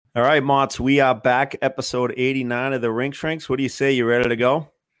All right, Mott's, we are back, episode 89 of the Rink Shrinks. What do you say? You ready to go?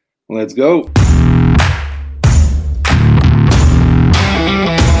 Let's go. All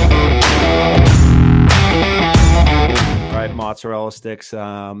right, mozzarella sticks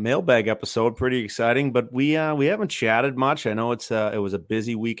mailbag episode, pretty exciting, but we haven't chatted much. I know it was a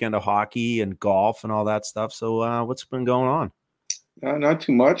busy weekend of hockey and golf and all that stuff. So what's been going on? Not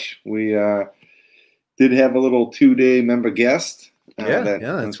too much. We did have a little 2-day member guest.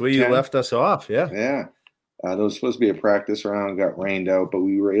 That's where you left us off. Yeah. There was supposed to be a practice round, got rained out, but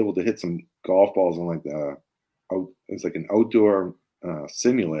we were able to hit some golf balls in it's like an outdoor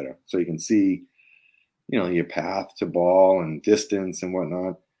simulator, so you can see, your path to ball and distance and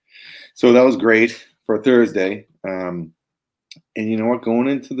whatnot. So that was great for Thursday. And you know what? Going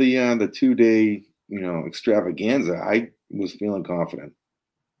into the 2-day extravaganza, I was feeling confident,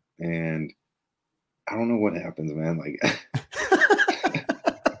 and I don't know what happens, man. Like,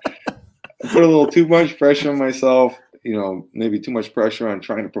 I put a little too much pressure on myself, maybe too much pressure on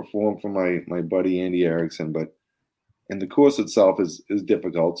trying to perform for my buddy Andy Erickson, and the course itself is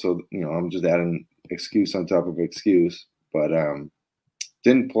difficult. So, I'm just adding excuse on top of excuse, but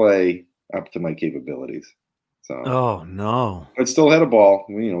didn't play up to my capabilities. So, oh no, but still had a ball.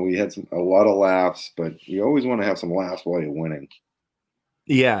 We had a lot of laughs, but you always want to have some laughs while you're winning.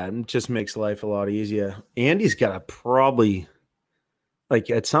 Yeah, it just makes life a lot easier. Andy's got to probably,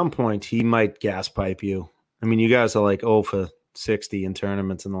 like, at some point, he might gas pipe you. I mean, you guys are like 0 for 60 in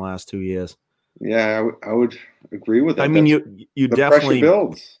tournaments in the last 2 years. Yeah, I would agree with that. I mean, you the definitely pressure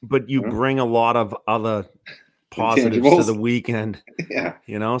builds, but you bring a lot of other positives to the weekend. Yeah,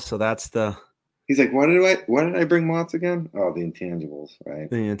 so that's the. He's like, why did I bring Mott's again? Oh, the intangibles, right?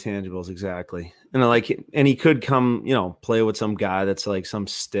 The intangibles, exactly. And he could come, play with some guy that's like some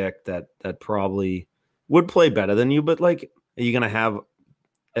stick that probably would play better than you, but like, are you going to have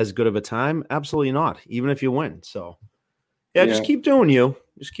as good of a time? Absolutely not, even if you win. So yeah, just keep doing you.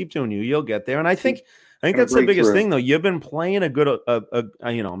 Just keep doing you. You'll get there. And I think that's the biggest thing, though. You've been playing a good,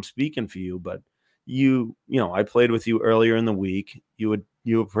 I'm speaking for you, but I played with you earlier in the week. You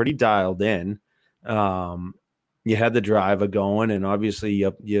were pretty dialed in. You had the driver going, and obviously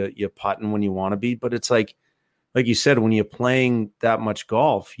you're putting when you want to be, but it's like you said, when you're playing that much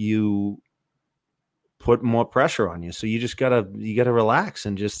golf, you put more pressure on you. So you gotta relax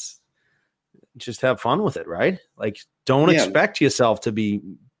and just have fun with it, right? Like, don't expect yourself to be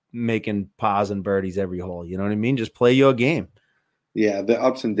making pars and birdies every hole. You know what I mean? Just play your game. Yeah, the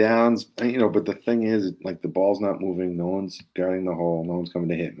ups and downs, but the thing is, like, the ball's not moving. No one's guarding the hole. No one's coming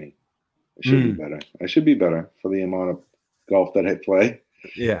to hit me. I should be better. I should be better for the amount of golf that I play.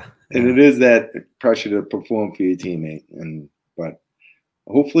 Yeah. And it is that pressure to perform for your teammate. But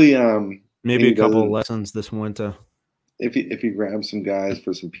hopefully, maybe a couple of lessons this winter. If you grab some guys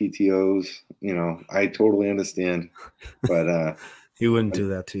for some PTOs, I totally understand. But he wouldn't do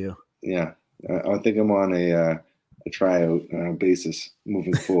that to you. Yeah, I think I'm on a tryout basis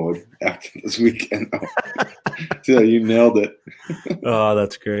moving forward after this weekend. So you nailed it. Oh,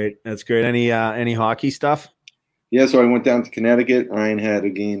 that's great. That's great. Any hockey stuff? Yeah, so I went down to Connecticut. Ryan had a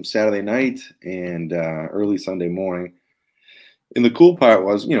game Saturday night and early Sunday morning. And the cool part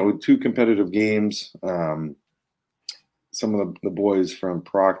was, with 2 competitive games, some of the boys from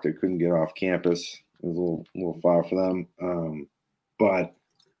Proctor couldn't get off campus. It was a little far for them. But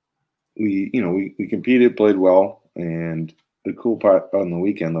we competed, played well. And the cool part on the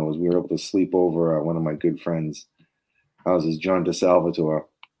weekend, though, was we were able to sleep over at one of my good friends' houses, John DeSalvatore.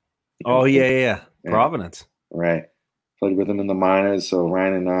 Oh, yeah. Providence. Right. Played with him in the minors. So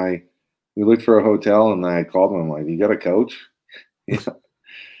Ryan and I, we looked for a hotel, and I called him. I'm like, you got a coach? Yeah.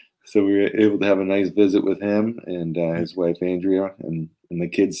 So we were able to have a nice visit with him and his wife, Andrea, and the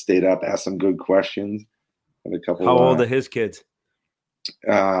kids stayed up, asked some good questions. Had a couple. How old are his kids?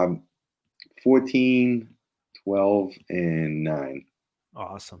 14, 12, and 9.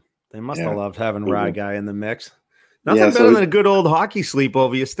 Awesome. They must have loved having Rye Guy in the mix. Nothing better than a good old hockey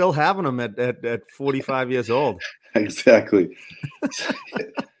sleepover. You're still having them at 45 years old. Exactly.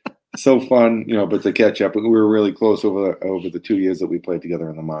 So fun, but to catch up. We were really close over the 2 years that we played together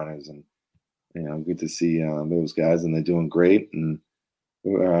in the minors, and good to see those guys, and they're doing great. And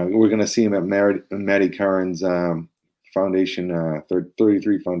we're going to see them at Maddie Curran's foundation,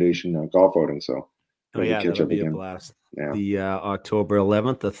 33 foundation golf outing. So that'll be a blast. Yeah. The October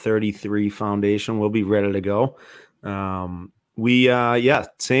 11th, the 33 Foundation will be ready to go.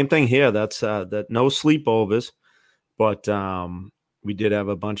 Same thing here. That's that no sleepovers, but we did have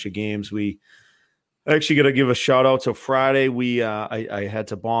a bunch of games. We I actually got to give a shout out. So Friday, I had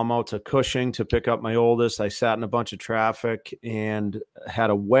to bomb out to Cushing to pick up my oldest. I sat in a bunch of traffic and had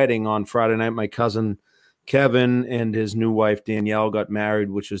a wedding on Friday night. My cousin Kevin and his new wife Danielle got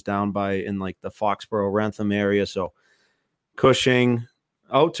married, which was down by in like the Foxborough Rentham area. So Cushing,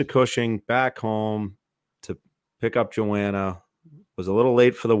 out to Cushing, back home to pick up Joanna. Was a little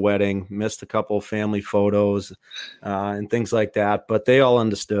late for the wedding, missed a couple of family photos and things like that, but they all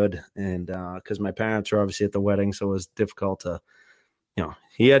understood. And because my parents were obviously at the wedding, so it was difficult to,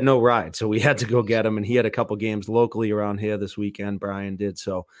 he had no ride, so we had to go get him. And he had a couple games locally around here this weekend. Brian did,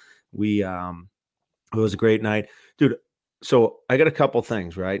 so it was a great night, dude. So I got a couple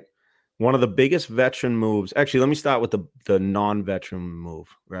things, right? One of the biggest veteran moves. Actually, let me start with the non-veteran move,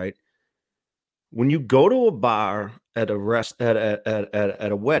 right? When you go to a bar at a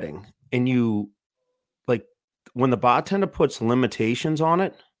wedding and you like when the bartender puts limitations on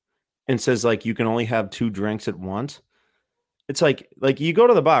it and says like you can only have 2 drinks at once, it's like you go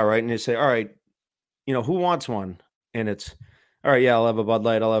to the bar, right? And you say, all right, who wants one? And it's all right, yeah, I'll have a Bud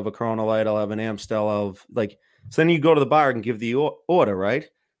Light, I'll have a Corona Light, I'll have an Amstel, I'll have so then you go to the bar and give the order, right?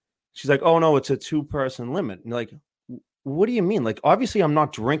 She's like, oh no, it's a 2-person limit. And you're like, what do you mean? Like, obviously, I'm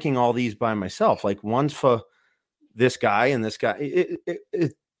not drinking all these by myself. Like, one's for this guy and this guy.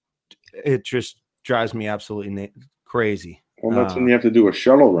 It just drives me absolutely crazy. Well, that's when you have to do a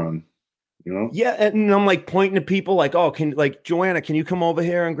shuttle run, Yeah, and I'm like pointing to people like, oh, Joanna, can you come over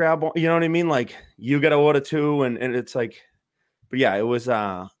here and grab one? You know what I mean? Like, you got to order 2, and it's like, but yeah, it was.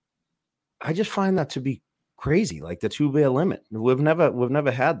 I just find that to be crazy, like the 2-beer limit. We've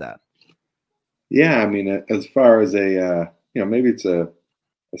never had that. Yeah, I mean, as far as maybe it's a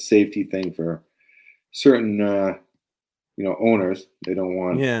safety thing for certain, owners. They don't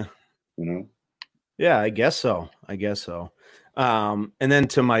want, Yeah, I guess so. And then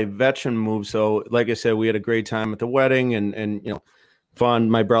to my veteran move. So, like I said, we had a great time at the wedding, and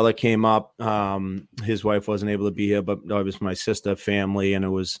fun. My brother came up. His wife wasn't able to be here, but it was my sister family, and it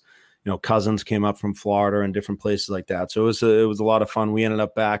was, cousins came up from Florida and different places like that. So it was a lot of fun. We ended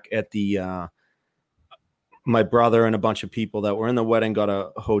up back at the. My brother and a bunch of people that were in the wedding got a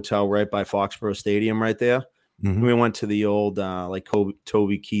hotel right by Foxborough Stadium right there. Mm-hmm. We went to the old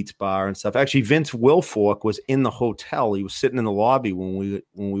Toby Keats bar and stuff. Actually, Vince Wilfork was in the hotel. He was sitting in the lobby when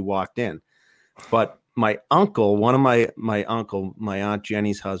we walked in. But my uncle, one of my Aunt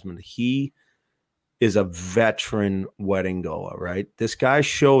Jenny's husband, he is a veteran wedding goer, right? This guy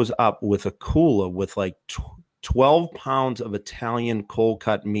shows up with a cooler with like 12 pounds of Italian cold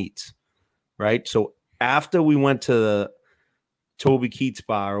cut meats, right? So after we went to the Toby Keats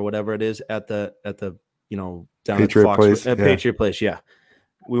bar or whatever it is at the down Patriot at Place, Patriot Place, yeah.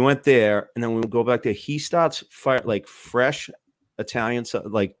 We went there, and then we go back there. He starts like fresh Italian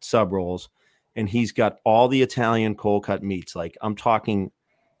sub rolls, and he's got all the Italian cold cut meats. Like I'm talking,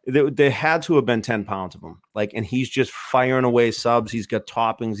 there had to have been 10 pounds of them. Like, and he's just firing away subs. He's got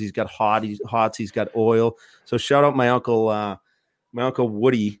toppings. He's got hots. He's got oil. So shout out my uncle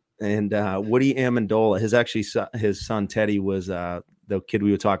Woody. And Woody Amendola, his son Teddy was the kid we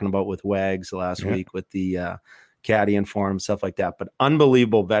were talking about with Wags last week with the caddying for him, stuff like that. But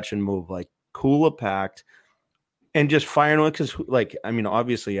unbelievable veteran move, like cooler packed and just firing away. Because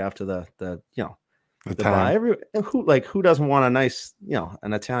obviously after the buy, who doesn't want a nice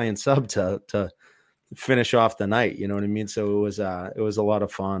an Italian sub to finish off the night? You know what I mean? So it was a lot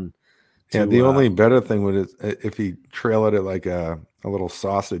of fun. Yeah, the only better thing would is if he trailed it like a little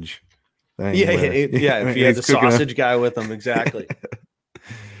sausage thing. Yeah. If he had the sausage guy with him, exactly.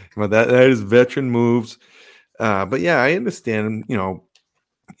 Well, that is veteran moves. But yeah, I understand.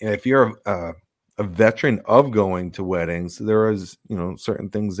 If you're a veteran of going to weddings, there is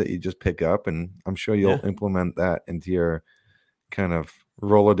certain things that you just pick up, and I'm sure you'll implement that into your kind of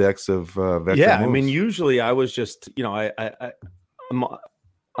Rolodex of veteran. Yeah, moves. I mean, usually I was just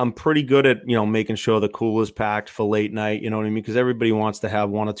I'm pretty good at, making sure the cooler's packed for late night, you know what I mean? Because everybody wants to have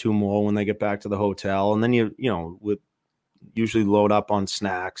 1 or 2 more when they get back to the hotel. And then you would usually load up on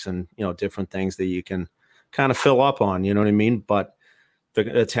snacks and, different things that you can kind of fill up on, you know what I mean? But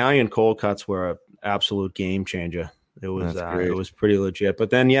the Italian cold cuts were an absolute game changer. It was pretty legit.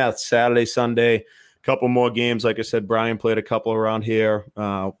 But then, Saturday, Sunday, a couple more games. Like I said, Brian played a couple around here,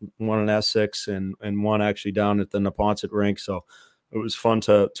 one in Essex and one actually down at the Neponset rink. So it was fun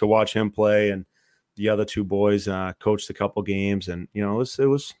to watch him play, and the other 2 boys coached a couple games, and it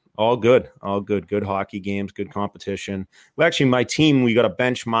was all good, good hockey games, good competition. Well, actually, my team, we got a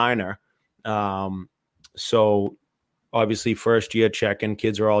bench minor, so obviously first year check-in,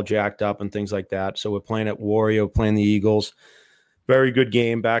 kids are all jacked up and things like that. So we're playing at Warrior, playing the Eagles, very good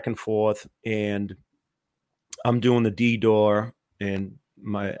game back and forth, and I'm doing the D door, and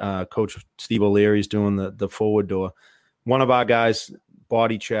my coach Steve O'Leary's doing the forward door. One of our guys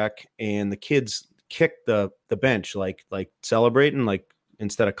body check, and the kids kick the bench like celebrating, like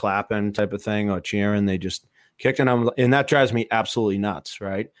instead of clapping type of thing or cheering, they just kicked, and that drives me absolutely nuts,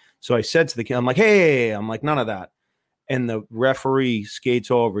 right? So I said to the kid, I'm like, hey, I'm like, none of that. And the referee skates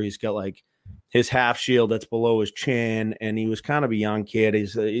over. He's got like his half shield that's below his chin, and he was kind of a young kid.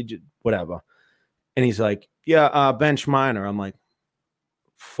 He's whatever. And he's like, yeah, bench minor. I'm like,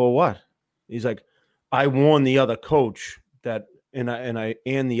 for what? He's like, I warned the other coach that, and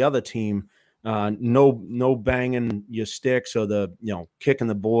the other team, no banging your sticks or kicking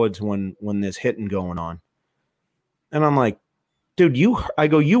the boards when there's hitting going on. And I'm like, dude, you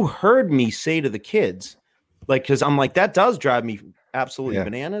heard me say to the kids, like, because I'm like, that does drive me absolutely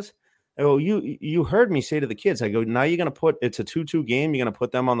bananas. I go, you heard me say to the kids, I go, now you're gonna it's a 2-2 game, you're gonna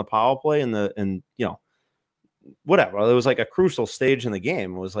put them on the power play and whatever. It was like a crucial stage in the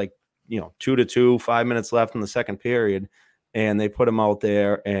game. It was like 2-2, 5 minutes left in the second period, and they put him out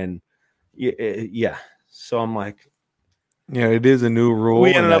there, and yeah. So I'm like, yeah, it is a new rule.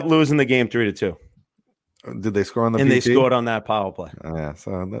 We ended up losing the game 3-2. Did they score on the and BP? They scored on that power play. Yeah,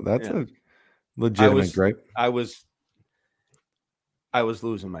 so that's a legitimate gripe. I was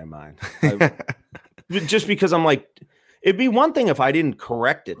losing my mind. Just because I'm like, it'd be one thing if I didn't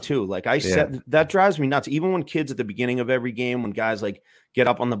correct it too. Like I said, that drives me nuts. Even when kids at the beginning of every game, when guys like get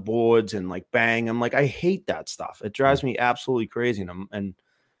up on the boards and like bang, I'm like, I hate that stuff. It drives me absolutely crazy. And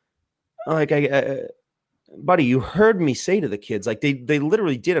like, buddy, you heard me say to the kids, like they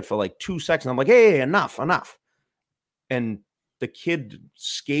literally did it for like 2 seconds. I'm like, hey, enough. And the kid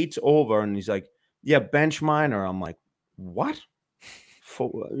skates over and he's like, yeah, bench minor. I'm like, what?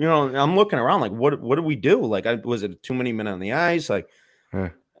 I'm looking around like, what do we do? Like, was it too many men on the ice? Like,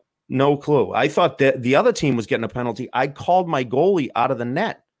 no clue. I thought that the other team was getting a penalty. I called my goalie out of the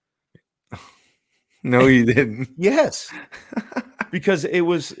net. No, you didn't. Yes, because it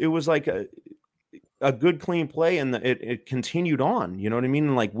was like a good clean play, and it continued on. You know what I mean?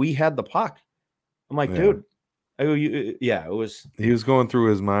 And like we had the puck. I'm like, dude. I go, it was. He was going through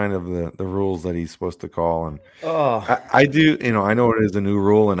his mind of the rules that he's supposed to call, and I do. I know it is a new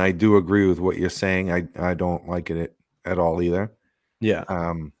rule, and I do agree with what you're saying. I don't like it at all either. Yeah.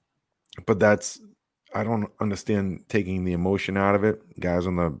 But I don't understand taking the emotion out of it. Guys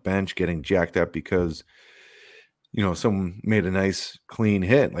on the bench getting jacked up because someone made a nice clean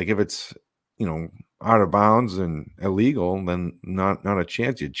hit. Like if it's out of bounds and illegal, then not a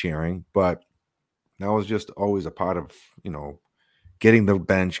chance you're cheering, but. That was just always a part of, getting the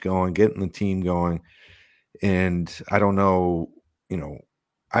bench going, getting the team going. And I don't know,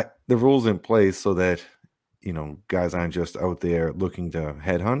 the rules in place so that, guys aren't just out there looking to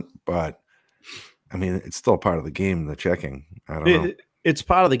headhunt. But, I mean, it's still part of the game, the checking. I don't know. It's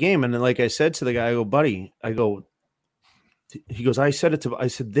part of the game. And like I said to the guy, I go, buddy, he goes, I said,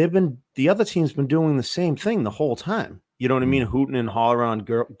 the other team's been doing the same thing the whole time. You know what I mean? Hooting and hollering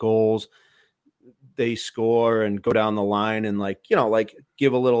on goals. They score and go down the line and like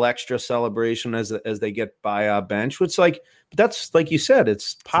give a little extra celebration as they get by our bench, which but that's like you said,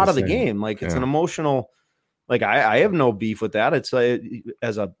 it's part of the game. Like it's an emotional, like I have no beef with that. It's like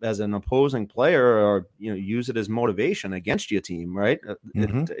as an opposing player or, use it as motivation against your team. Right.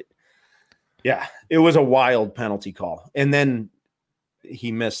 It was a wild penalty call. And then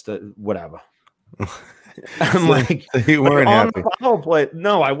he missed whatever. I'm like, you weren't happy. Power play.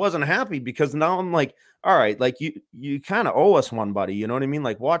 No, I wasn't happy because now I'm like, all right, like you kind of owe us one, buddy. You know what I mean?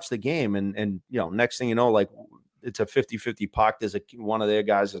 Like watch the game and next thing you know, like it's a 50-50 puck. There's one of their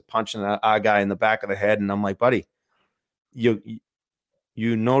guys is punching our guy in the back of the head. And I'm like, buddy, you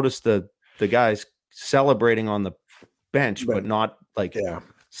notice the guys celebrating on the bench, but not like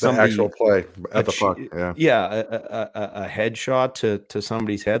some actual play at the puck. A headshot to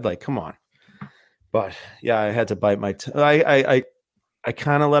somebody's head. Like, come on. But I had to bite my I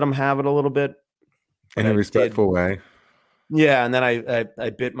kind of let him have it a little bit in a respectful way. Yeah, and then I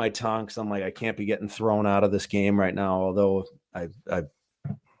bit my tongue because I'm like, I can't be getting thrown out of this game right now. Although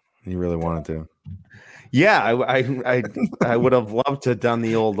you really wanted to. Yeah, I would have loved to have done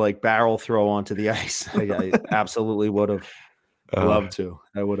the old like barrel throw onto the ice. I absolutely would have loved to.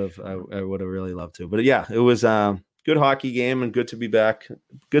 I would have really loved to. But yeah, it was good hockey game and good to be back.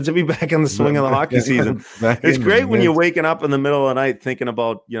 Good to be back in the swing of the hockey season. It's great when you're waking up in the middle of the night thinking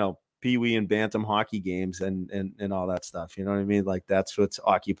about, Pee Wee and Bantam hockey games and all that stuff. You know what I mean? Like that's what's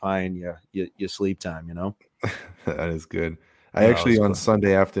occupying your sleep time, That is good. I actually on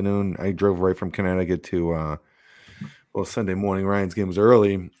Sunday afternoon, I drove right from Connecticut to Sunday morning. Ryan's game was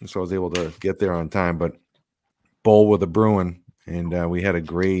early, so I was able to get there on time. But bowl with a Bruin, and we had a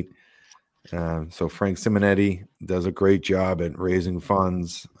great. So Frank Simonetti does a great job at raising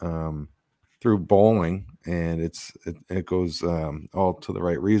funds through bowling, and it goes all to the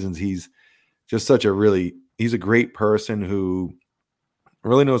right reasons. He's just he's a great person who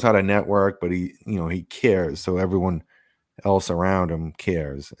really knows how to network, but he cares, so everyone else around him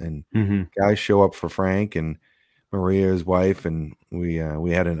cares, and guys show up for Frank and Maria, his wife, and we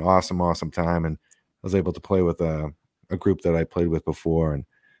had an awesome time, and I was able to play with a group that I played with before, and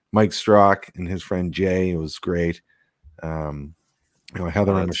Mike Strock and his friend Jay. It was great.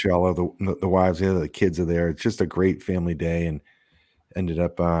 Heather and Michelle are the wives here, the kids are there. It's just a great family day, and ended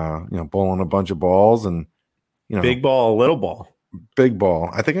up bowling a bunch of balls, and big ball, little ball. Big ball.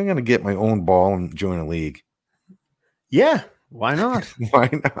 I think I'm going to get my own ball and join a league. Yeah, why not? Why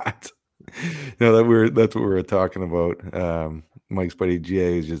not? That's what we were talking about. Mike's buddy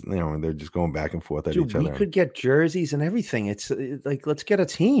Jay is just they're just going back and forth at each other. We could get jerseys and everything. It's like, let's get a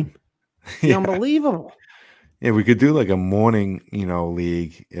team. It's unbelievable. Yeah, we could do like a morning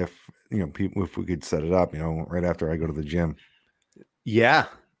league if people, if we could set it up right after I go to the gym. Yeah,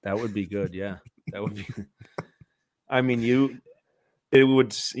 that would be good. Yeah, that would be. I mean, it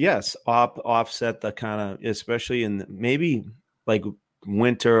would offset the kind of, especially in maybe like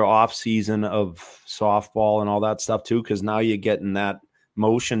winter off season of softball and all that stuff too, because now you're getting that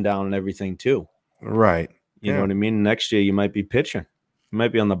motion down and everything too. Right. You know what I mean? Next year you might be pitching. You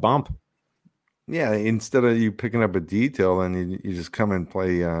might be on the bump. Yeah, instead of you picking up a detail, then you just come and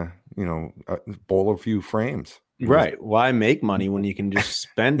play bowl a few frames. Right. Why make money when you can just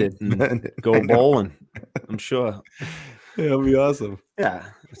spend it and go bowling? I'm sure. Yeah, it'll be awesome. Yeah.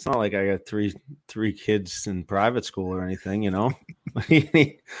 It's not like I got three kids in private school or anything,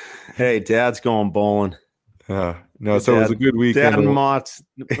 Hey, Dad's going bowling. No, so it was a good weekend.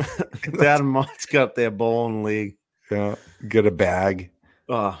 Dad and Mott's got their bowling league. Yeah. Get a bag.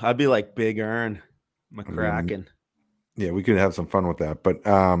 Oh, I'd be like Big Earn McCracken. Yeah, we could have some fun with that. But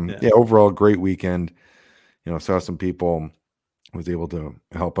overall, great weekend. Saw some people, was able to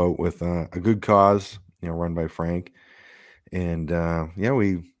help out with a good cause, run by Frank. And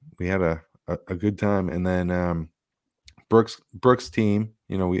we had a good time. And then Brooke's team,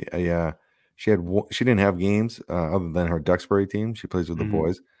 she didn't have games other than her Duxbury team. She plays with the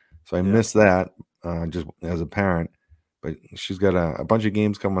boys. So I missed that just as a parent. But she's got a bunch of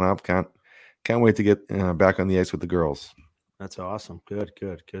games coming up. Can't wait to get back on the ice with the girls. That's awesome. Good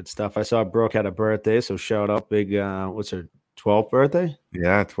stuff. I saw Brooke had a birthday, so shout out big. What's her 12th birthday?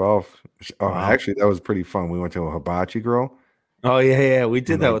 Yeah, 12. Oh, wow. Actually, that was pretty fun. We went to a hibachi grill. Oh yeah. We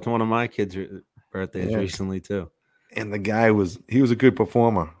did that with one of my kids' birthdays recently too. And the guy was a good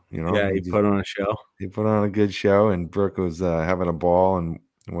performer. Yeah, he put on a show. He put on a good show, and Brooke was having a ball, and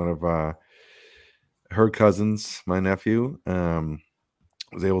one of her cousins, my nephew,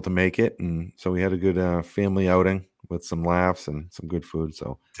 was able to make it, and so we had a good family outing with some laughs and some good food.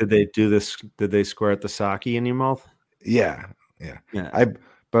 So did they do this? Did they squirt the sake in your mouth? Yeah.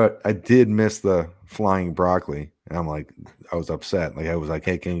 But I did miss the flying broccoli. And I was upset. I was like,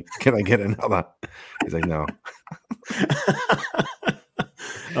 hey, can I get another? He's like, no.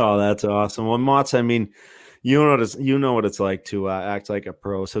 Oh, that's awesome. Well, Motts, I mean, you know what it's like to act like a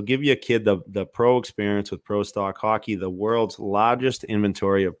pro. So give your kid the pro experience with Pro Stock Hockey. The world's largest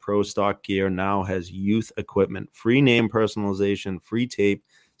inventory of pro stock gear now has youth equipment, free name personalization, free tape,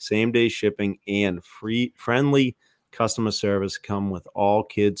 same-day shipping, and friendly customer service come with all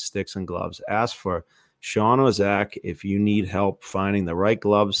kids' sticks and gloves. Ask for Sean or Zach if you need help finding the right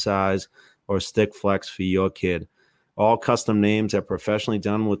glove size or stick flex for your kid. All custom names are professionally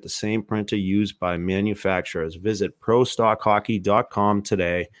done with the same printer used by manufacturers. Visit ProStockHockey.com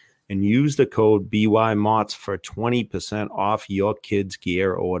today and use the code BYMOTS for 20% off your kids'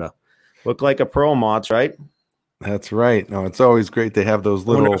 gear order. Look like a pro, Motts, right? That's right. No, it's always great to have those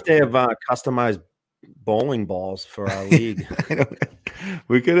little. I wonder if they have customized bowling balls for our league.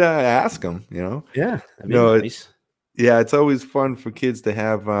 We could ask them, Yeah, that'd be nice. Yeah, it's always fun for kids to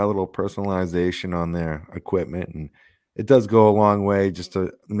have a little personalization on their equipment, and it does go a long way just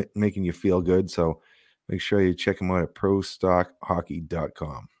to making you feel good. So make sure you check them out at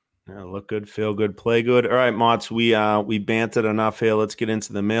ProStockHockey.com. Yeah, look good, feel good, play good. All right, Motts, we bantered enough here. Let's get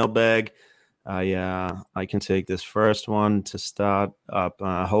into the mailbag. I can take this first one to start up.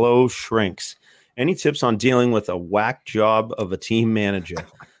 Hello, Shrinks. Any tips on dealing with a whack job of a team manager?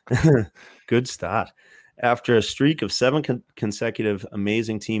 Good start. After a streak of 7 consecutive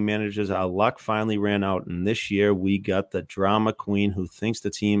amazing team managers, our luck finally ran out, and this year we got the drama queen who thinks the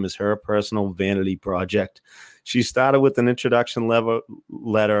team is her personal vanity project. She started with an introduction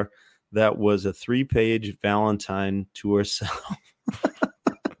letter that was a 3-page Valentine to herself.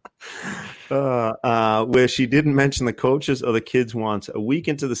 Where she didn't mention the coaches or the kids once. A week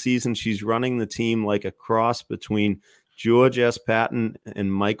into the season, she's running the team like a cross between George S. Patton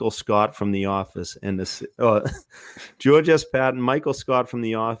and Michael Scott from The Office, and George S. Patton, Michael Scott from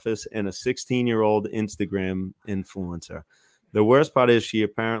The Office, and a 16-year-old Instagram influencer. The worst part is she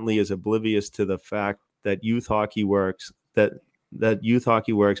apparently is oblivious to the fact that youth hockey works. That youth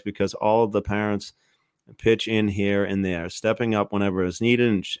hockey works because all of the parents pitch in here and there, stepping up whenever is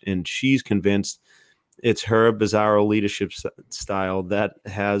needed, and she's convinced it's her bizarro leadership style that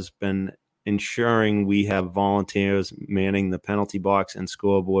has been ensuring we have volunteers manning the penalty box and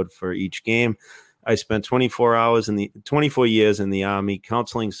scoreboard for each game. I spent 24 years in the Army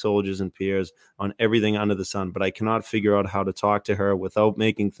counseling soldiers and peers on everything under the sun, but I cannot figure out how to talk to her without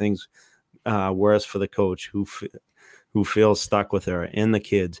making things worse for the coach who feels stuck with her, and the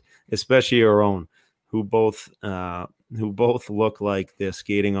kids, especially her own, who both look like they're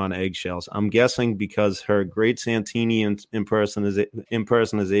skating on eggshells. I'm guessing because her great Santini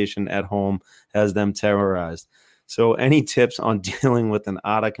impersonation at home has them terrorized. So any tips on dealing with an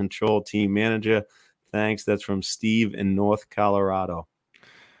out-of-control team manager? Thanks. That's from Steve in North Colorado.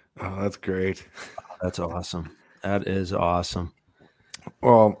 Oh, that's great. That's awesome. That is awesome.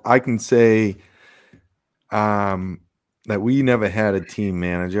 Well, I can say that we never had a team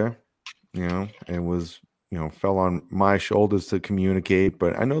manager. It was, fell on my shoulders to communicate,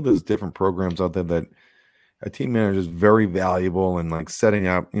 but I know there's different programs out there that a team manager is very valuable and like setting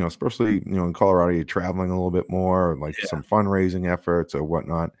up, especially, in Colorado, you're traveling a little bit more, like some fundraising efforts or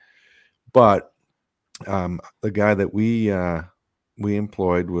whatnot. But the guy that we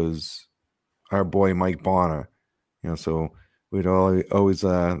employed was our boy, Mike Bonner, so we'd always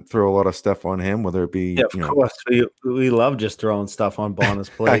throw a lot of stuff on him, whether it be, of course, we love just throwing stuff on Bonner's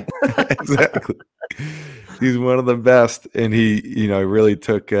plate. Exactly. He's one of the best, and he, really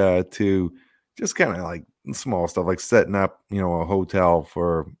took to just kind of like small stuff, like setting up, a hotel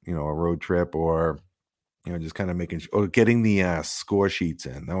for, a road trip, or, just kind of making sure, or getting the score sheets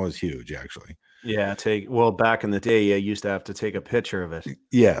in. That was huge, actually. Yeah, back in the day, you used to have to take a picture of it.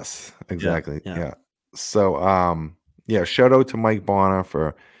 Yes, exactly. Yeah. So, shout out to Mike Bonner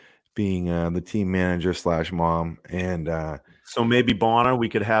for being the team manager / mom, and so maybe Bonner, we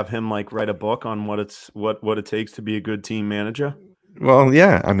could have him like write a book on what it takes to be a good team manager. Well,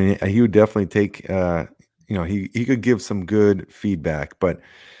 yeah, I mean, he would definitely take, he could give some good feedback, but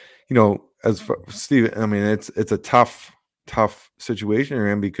as for Steve, I mean, it's a tough situation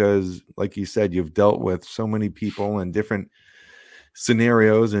you're in because, like you said, you've dealt with so many people and different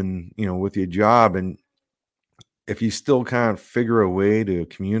scenarios, and with your job, and if you still can't figure a way to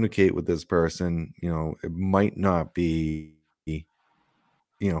communicate with this person, it might not be,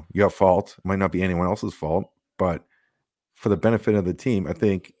 your fault. It might not be anyone else's fault, but for the benefit of the team, I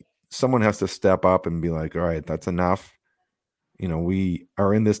think someone has to step up and be like, all right, that's enough. We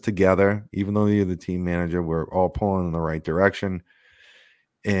are in this together. Even though you're the team manager, we're all pulling in the right direction.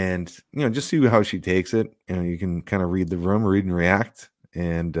 And, just see how she takes it. You can kind of read the room, read and react.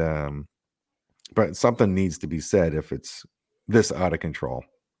 And, but something needs to be said if it's this out of control.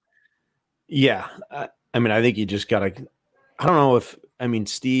 Yeah. I mean, I think you just got to, I don't know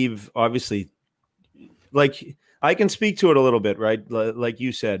Steve, obviously, like, I can speak to it a little bit, right? Like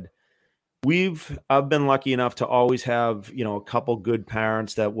you said, I've been lucky enough to always have, a couple good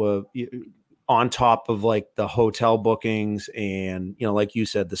parents that were on top of like the hotel bookings and, like you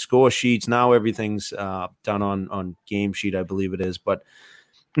said, the score sheets. Now everything's done on Game Sheet, I believe it is. But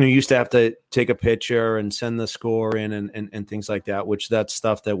you used to have to take a picture and send the score in and things like that, which that's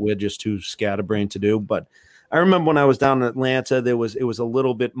stuff that we're just too scatterbrained to do. But I remember when I was down in Atlanta, it was a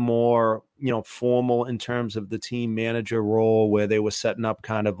little bit more, formal in terms of the team manager role, where they were setting up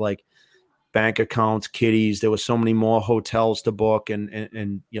kind of like bank accounts, kitties. There were so many more hotels to book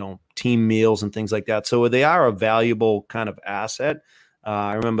and team meals and things like that. So they are a valuable kind of asset.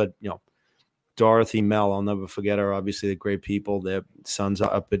 I remember, Dorothy Mell, I'll never forget her. Obviously, the great people. Their son's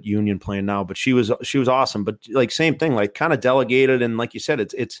up at Union playing now, but she was awesome. But like same thing, like kind of delegated, and like you said,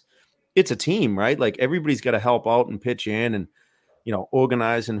 it's a team, right? Like everybody's got to help out and pitch in, and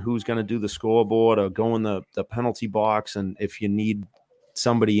organizing who's going to do the scoreboard or go in the penalty box, and if you need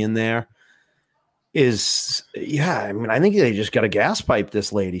somebody in there, I think they just got to gas pipe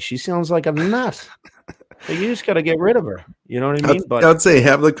this lady. She sounds like a nut. Like you just got to get rid of her. You know what I mean? But I'd say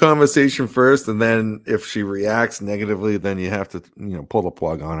have the conversation first, and then if she reacts negatively, then you have to, pull the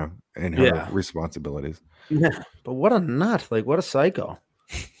plug on her and her responsibilities. Yeah, but what a nut! Like what a psycho!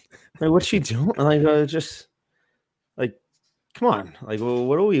 Like what's she doing? Like just like come on, like, well,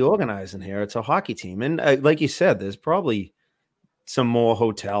 what are we organizing here? It's a hockey team, and like you said, there's probably some more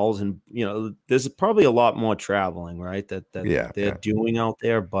hotels, and there's probably a lot more traveling, right? That Yeah, they're yeah. doing out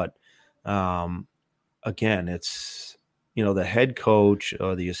there, but um, again, it's the head coach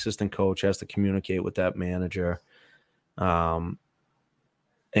or the assistant coach has to communicate with that manager, and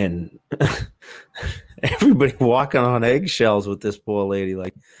everybody walking on eggshells with this poor lady.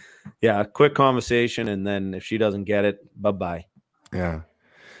 Like, yeah, a quick conversation, and then if she doesn't get it, bye-bye. Yeah.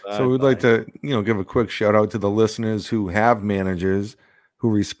 So we'd like Bye-bye. to, give a quick shout out to the listeners who have managers who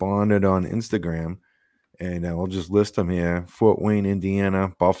responded on Instagram. And we'll just list them here: Fort Wayne,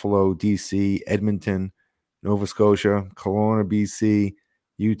 Indiana; Buffalo, DC; Edmonton, Nova Scotia; Kelowna, BC;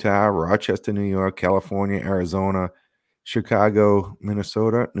 Utah; Rochester, New York; California; Arizona; Chicago,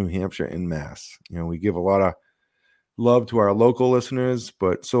 Minnesota; New Hampshire, and Mass. We give a lot of love to our local listeners,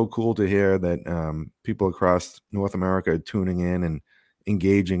 but so cool to hear that people across North America are tuning in and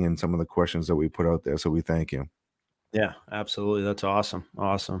engaging in some of the questions that we put out there. So we thank you. Yeah, absolutely. That's awesome.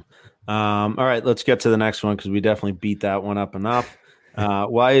 Awesome. All right, let's get to the next one because we definitely beat that one up enough.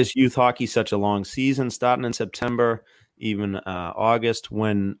 Why is youth hockey such a long season, starting in September, even August,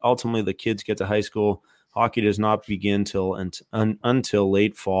 when ultimately the kids get to high school? Hockey does not begin until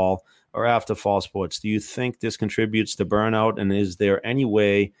late fall or after fall sports. Do you think this contributes to burnout, and is there any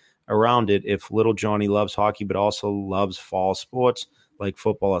way around it if little Johnny loves hockey but also loves fall sports like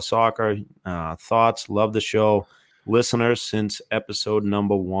football or soccer? Thoughts? Love the show. Listeners since episode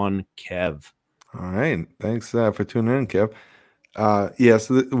number 1, Kev. All right. Thanks for tuning in, Kev. Yes,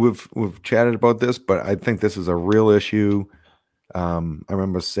 we've chatted about this, but I think this is a real issue. I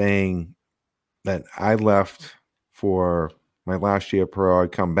remember saying that I left for my last year pro.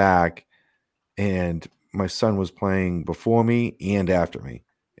 I'd come back, and my son was playing before me and after me,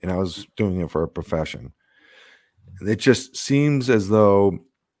 and I was doing it for a profession. It just seems as though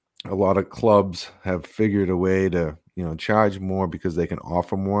a lot of clubs have figured a way to charge more because they can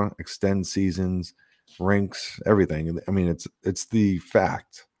offer more, extend seasons, rinks, everything. I mean, it's the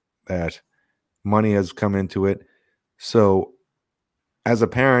fact that money has come into it. So as a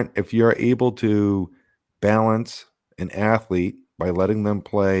parent, if you're able to balance an athlete by letting them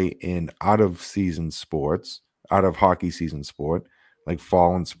play in out of hockey season sport, like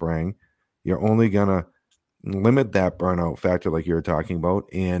fall and spring, you're only gonna limit that burnout factor like you were talking about.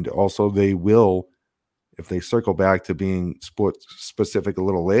 And also they will, if they circle back to being sports specific a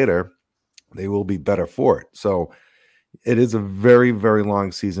little later, they will be better for it. So it is a very, very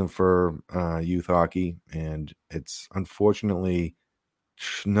long season for youth hockey, and it's unfortunately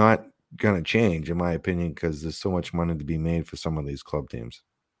not going to change, in my opinion, because there's so much money to be made for some of these club teams.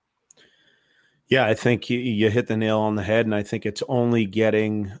 Yeah, I think you hit the nail on the head, and I think it's only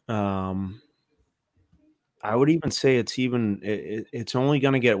getting I would even say it's only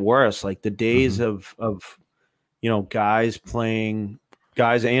going to get worse. Like the days of guys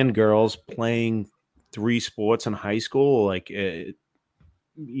and girls playing 3 sports in high school, like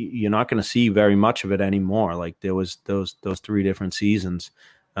you're not going to see very much of it anymore. Like there was those 3 different seasons.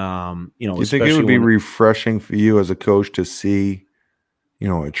 Do you think it would be refreshing for you as a coach to see,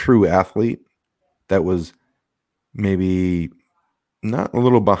 a true athlete that was maybe not a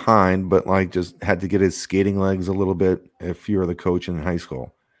little behind, but like just had to get his skating legs a little bit if you're the coach in high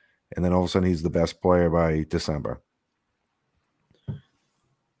school, and then all of a sudden he's the best player by December?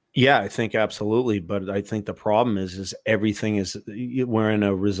 Yeah, I think absolutely. But I think the problem is everything we're in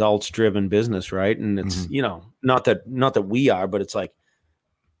a results driven business, right? And it's, not that we are, but it's like,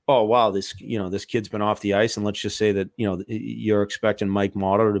 oh, wow, this kid's been off the ice. And let's just say that, you're expecting Mike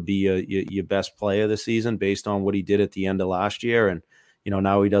Motto to be your best player this season based on what he did at the end of last year. And,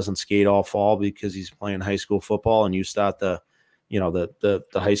 now he doesn't skate all fall because he's playing high school football, and you start the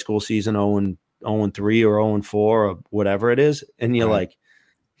high school season 0-3 or 0-4 or whatever it is. And you're like,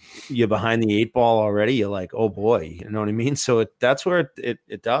 you're behind the 8 ball already. You're like, oh boy, you know what I mean? So that's where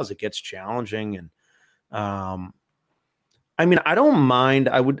it gets challenging. And, I mean, I don't mind.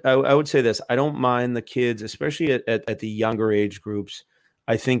 I would say this. I don't mind the kids, especially at the younger age groups.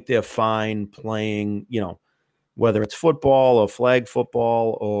 I think they're fine playing, whether it's football or flag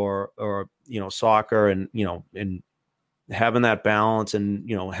football or soccer, and, and having that balance,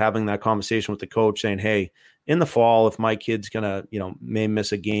 and, having that conversation with the coach saying, hey, in the fall, if my kid's going to, may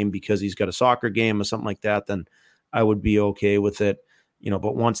miss a game because he's got a soccer game or something like that, then I would be okay with it.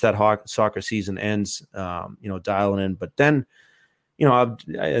 But once that soccer season ends, dialing in. But then, I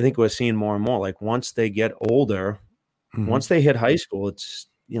think we're seeing more and more, like once they get older, once they hit high school, it's,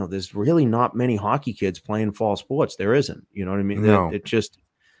 there's really not many hockey kids playing fall sports. There isn't, you know what I mean? No. It's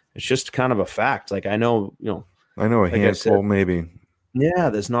just kind of a fact. Like I know, I know a like I said, handful, maybe. yeah,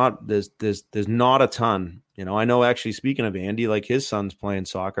 there's not a ton. I know actually speaking of Andy, like his son's playing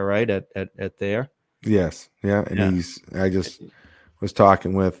soccer, right? At there. Yes. Yeah. And Yeah. I just was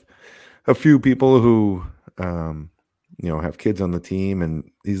talking with a few people who, have kids on the team, and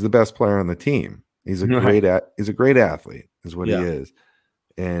he's the best player on the team. He's a Right. great athlete is what he Yeah. is.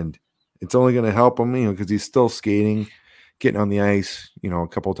 And it's only going to help him, because he's still skating, getting on the ice, a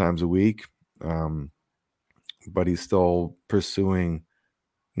couple times a week. But he's still pursuing,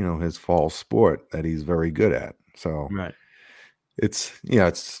 his fall sport that he's very good at. So Right. it's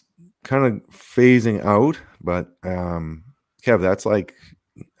kind of phasing out, but Kev,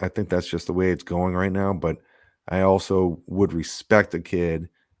 I think that's just the way it's going right now. But I also would respect a kid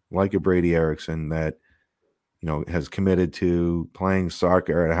like a Brady Erickson that, has committed to playing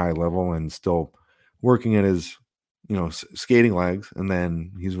soccer at a high level and still working at his, skating legs, and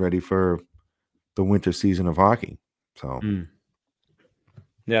then he's ready for the winter season of hockey. So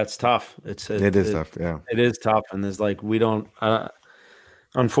Yeah, it's tough. it is tough. Yeah. It is tough, and there's like we don't.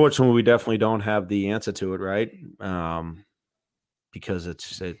 Unfortunately, we definitely don't have the answer to it, right? Because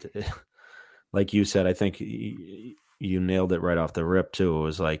like you said, I think you nailed it right off the rip too. It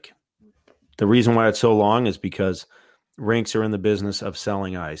was like the reason why it's so long is because rinks are in the business of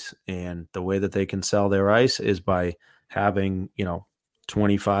selling ice, and the way that they can sell their ice is by having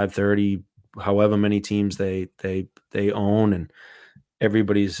 25, 30, however many teams they own, and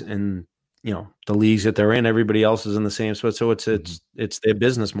everybody's in the leagues that they're in. Everybody else is in the same spot, so it's their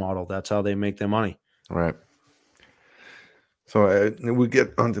business model. That's how they make their money. Right. So we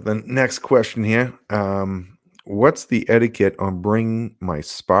get on to the next question here. What's the etiquette on bringing my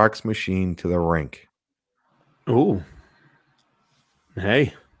Sparks machine to the rink? Ooh,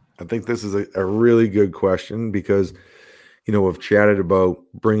 hey, I think this is a really good question because, we've chatted about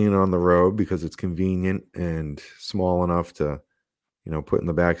bringing it on the road because it's convenient and small enough to, put in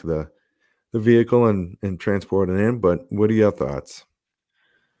the back of the vehicle and transport it in. But what are your thoughts?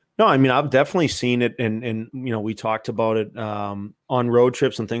 no, I mean I've definitely seen it, and we talked about it on road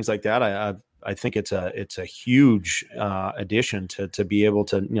trips and things like that. I think it's a huge addition to be able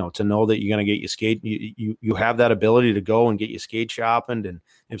to to know that you're going to get your skate. You have that ability to go and get your skate sharpened, and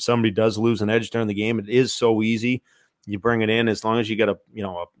if somebody does lose an edge during the game, it is so easy. You bring it in as long as you get a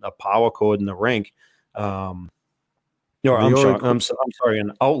power cord in the rink. I'm sorry,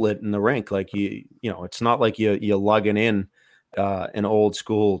 an outlet in the rink. Like it's not like you're lugging in an old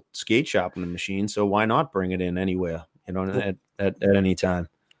school skate sharpening machine. So why not bring it in anywhere? At any time.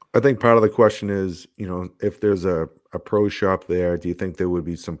 I think part of the question is, if there's a pro shop there, do you think there would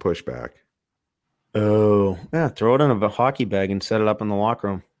be some pushback? Oh, yeah. Throw it in a hockey bag and set it up in the locker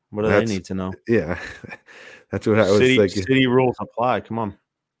room. What do they need to know? Yeah, that's what I was thinking. City rules apply. Come on.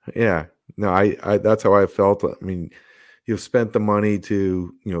 Yeah, no, I that's how I felt. I mean, you've spent the money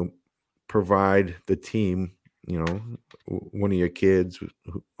to, provide the team, one of your kids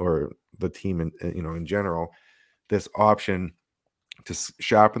or the team in general, this option to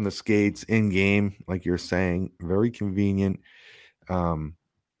sharpen the skates in game, like you're saying, very convenient.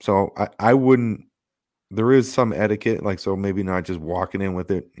 So I wouldn't. There is some etiquette, like so maybe not just walking in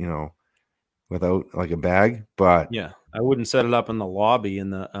with it, without like a bag, but yeah, I wouldn't set it up in the lobby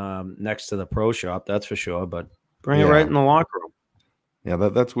in the next to the pro shop. That's for sure. But bring it right in the locker room. Yeah,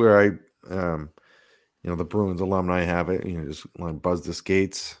 that's where I, the Bruins alumni have it. Just like buzz the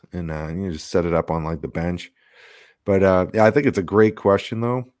skates and just set it up on like the bench. But yeah, I think it's a great question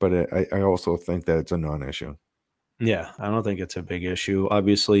though. But I also think that it's a non-issue. Yeah, I don't think it's a big issue.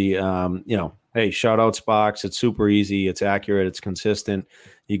 Obviously, hey, shout out Sparks. It's super easy. It's accurate. It's consistent.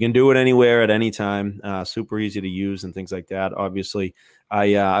 You can do it anywhere at any time. Super easy to use and things like that. Obviously,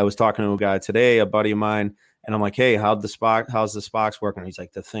 I was talking to a guy today, a buddy of mine, and I'm like, hey, how's the Sparks working? He's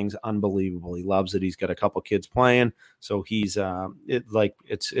like, the thing's unbelievable. He loves it. He's got a couple kids playing, so he's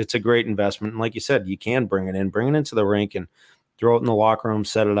it's a great investment. And like you said, you can bring it into the rink and throw it in the locker room,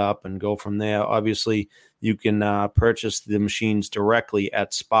 set it up, and go from there. Obviously, you can purchase the machines directly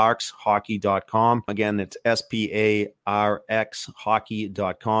at sparkshockey.com. Again, it's SPARX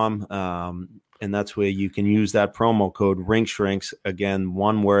hockey.com. And that's where you can use that promo code RinkShrinks. Again,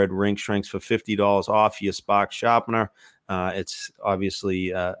 one word, RinkShrinks, for $50 off your Sparks sharpener. It's obviously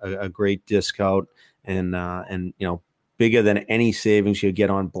a great discount and bigger than any savings you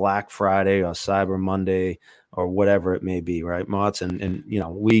get on Black Friday or Cyber Monday or whatever it may be, right, Mots? And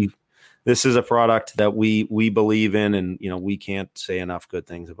this is a product that we believe in, and we can't say enough good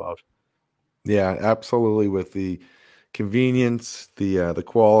things about. Yeah, absolutely. With the convenience, the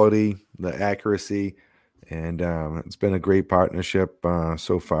quality, the accuracy, And it's been a great partnership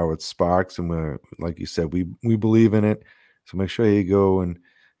so far with Sparks, and we're, like you said, we believe in it. So make sure you go and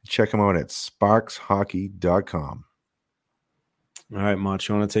check them out at sparkshockey.com. All right, Mont,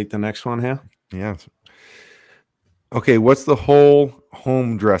 you want to take the next one here? Yeah. Okay, what's the whole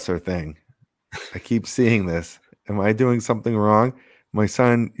home dresser thing? I keep seeing this. Am I doing something wrong? My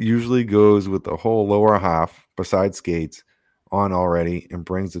son usually goes with the whole lower half, besides skates, on already and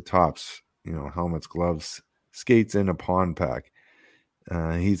brings the tops, helmets, gloves, skates in a pond pack.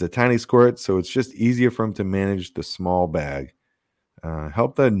 He's a tiny squirt, so it's just easier for him to manage the small bag.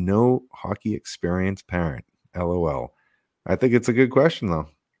 Help the no hockey experience parent. LOL. I think it's a good question, though.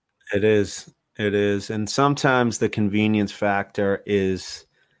 It is. It is. And sometimes the convenience factor is,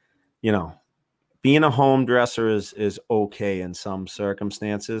 being a home dresser is okay in some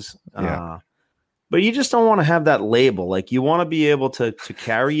circumstances. Yeah. But you just don't want to have that label. Like, you want to be able to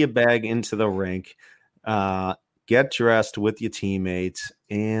carry your bag into the rink, get dressed with your teammates,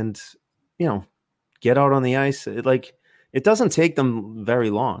 and, get out on the ice. It doesn't take them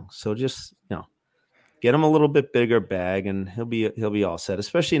very long. So just, get him a little bit bigger bag, and he'll be all set.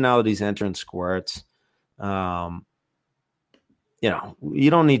 Especially now that he's entering squirts. You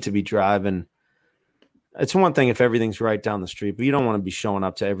don't need to be driving. It's one thing if everything's right down the street, but you don't want to be showing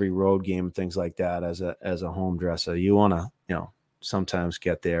up to every road game and things like that as a home dresser. You want to, sometimes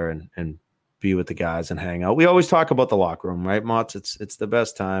get there and be with the guys and hang out. We always talk about the locker room, right, Motts? It's the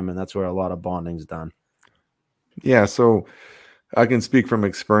best time, and that's where a lot of bonding's done. Yeah, so I can speak from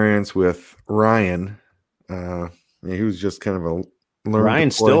experience with Ryan. He was just kind of a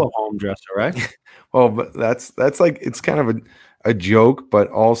Ryan's still a home dresser, right? Well, but that's like, it's kind of a joke, but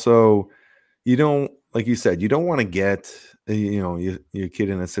also you don't, like you said, you don't want to get your kid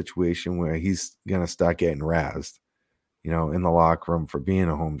in a situation where he's gonna start getting razzed, in the locker room for being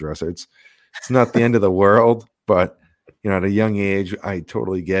a home dresser. It's not the end of the world, but at a young age, I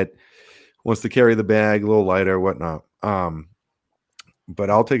totally get, wants to carry the bag a little lighter, whatnot. But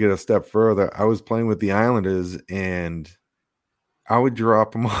I'll take it a step further. I was playing with the Islanders, and I would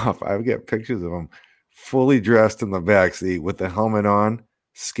drop them off. I would get pictures of them fully dressed in the backseat with the helmet on,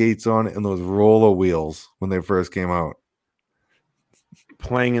 skates on, and those roller wheels when they first came out.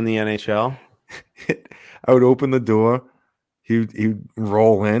 Playing in the NHL? I would open the door, he'd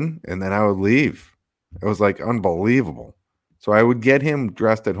roll in, and then I would leave. It was like unbelievable. So I would get him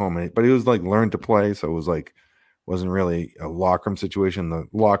dressed at home, but he was like learned to play, so it was like, wasn't really a locker room situation. There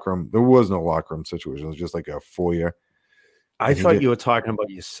was no locker room situation. It was just like a foyer. I thought you were talking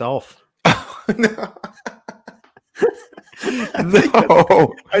about yourself. No. I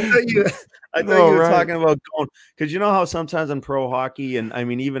thought you were talking about going, because you know how sometimes in pro hockey, and I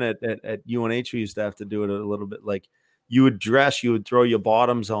mean even at UNH we used to have to do it a little bit, like you would throw your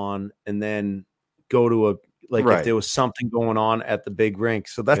bottoms on and then go to if there was something going on at the big rink.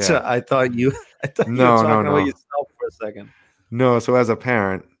 So that's I thought you were talking about yourself for a second. No, so as a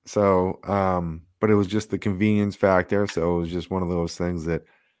parent, but it was just the convenience factor. So it was just one of those things that,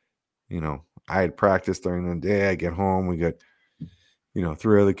 I had practiced during the day. I get home, we got,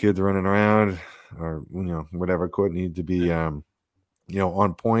 3 other kids running around, or, whatever could need to be, on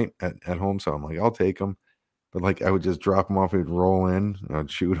point at home. So I'm like, I'll take them. But like, I would just drop them off. We'd roll in, I'd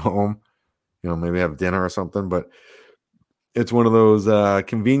shoot home, maybe have dinner or something. But it's one of those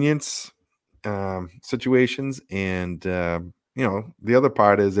convenience situations. And, the other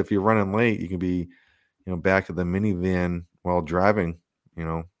part is if you're running late, you can be, back of the minivan while driving,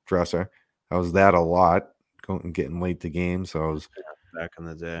 dresser. I was that a lot, getting late to games. So I was back in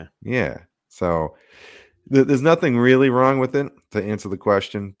the day. Yeah. So there's nothing really wrong with it, to answer the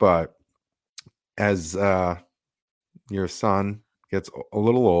question. But as your son gets a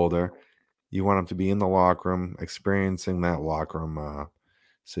little older, you want him to be in the locker room, experiencing that locker room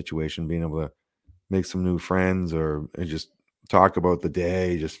situation, being able to make some new friends, or just talk about the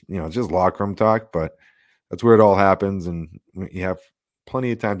day, just locker room talk. But that's where it all happens, and you have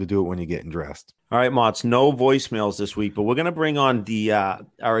plenty of time to do it when you're getting dressed. All right, Motts, no voicemails this week, but we're going to bring on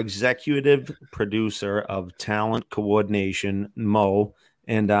our executive producer of talent coordination, Mo,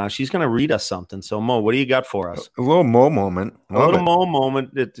 and she's going to read us something. So, Mo, what do you got for us? A little Mo moment. Mo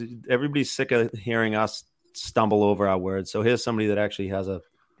moment. Everybody's sick of hearing us stumble over our words. So here's somebody that actually has a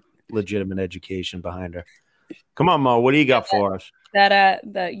legitimate education behind her. Come on, Mo, what do you got for us?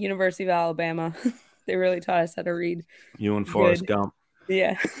 The University of Alabama, they really taught us how to read. You and Forrest Gump.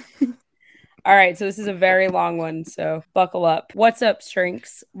 Yeah. All right, so this is a very long one, so buckle up. What's up,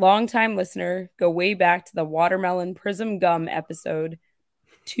 Shrinks? Longtime listener, go way back to the Watermelon Prism Gum episode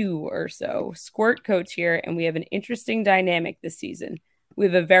 2 or so. Squirt coach here, and we have an interesting dynamic this season. We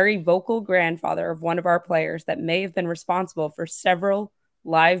have a very vocal grandfather of one of our players that may have been responsible for several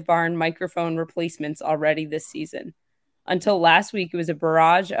live barn microphone replacements already this season. Until last week, it was a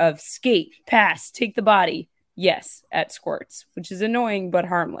barrage of skate, pass, take the body, yes, at squirts, which is annoying but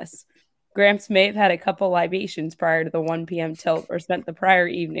harmless. Gramps may have had a couple libations prior to the 1 p.m. tilt or spent the prior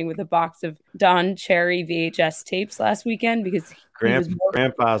evening with a box of Don Cherry VHS tapes last weekend because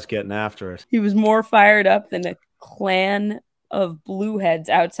Grandpa's getting after it. He was more fired up than a clan of blueheads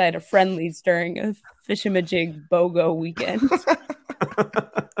outside of Friendlies during a Fishamajig BOGO weekend.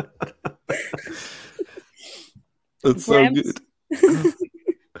 That's so good.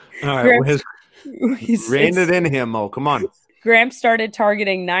 All right, rein it in here, Mo. Come on. Gramps started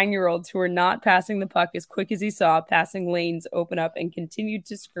targeting 9-year-olds who were not passing the puck as quick as he saw passing lanes open up and continued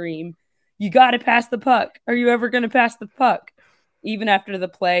to scream, "You got to pass the puck. Are you ever going to pass the puck?" Even after the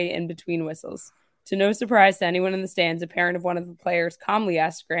play and between whistles. To no surprise to anyone in the stands, a parent of one of the players calmly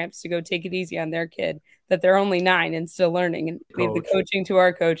asked Gramps to go take it easy on their kid, that they're only 9 and still learning, and leave the coaching to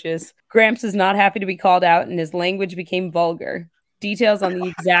our coaches. Gramps is not happy to be called out, and his language became vulgar. Details on the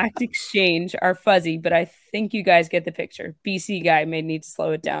exact exchange are fuzzy, but I think you guys get the picture. BC guy may need to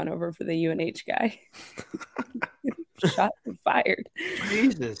slow it down over for the UNH guy. Shot and fired.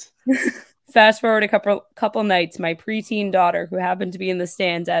 Jesus. Fast forward a couple nights, my preteen daughter, who happened to be in the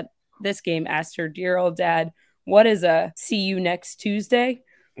stands at this game, asked her dear old dad, "What is a see you next Tuesday?"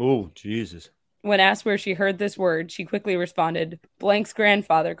 Oh, Jesus. When asked where she heard this word, she quickly responded, "Blank's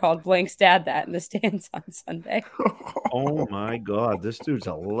grandfather called Blank's dad that in the stands on Sunday." Oh, my God. This dude's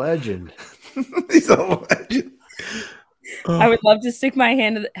a legend. He's a legend. I would love to stick my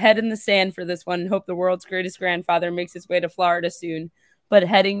head in the sand for this one and hope the world's greatest grandfather makes his way to Florida soon. But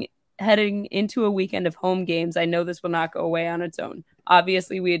heading into a weekend of home games, I know this will not go away on its own.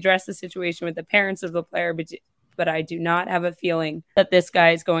 Obviously, we address the situation with the parents of the player, but I do not have a feeling that this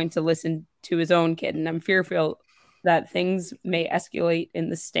guy is going to listen to his own kid, and I'm fearful that things may escalate in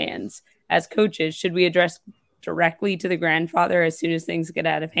the stands. As coaches, should we address directly to the grandfather as soon as things get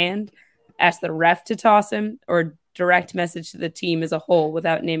out of hand, ask the ref to toss him, or direct message to the team as a whole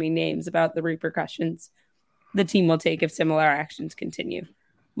without naming names about the repercussions the team will take if similar actions continue?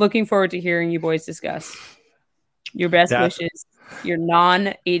 Looking forward to hearing you boys discuss. Your best wishes, your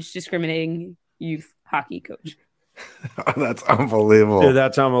non-age discriminating youth hockey coach. Oh, that's unbelievable. Dude,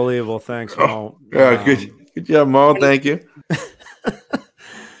 that's unbelievable. Thanks, Mo. Yeah, good job, Mo. Thank you.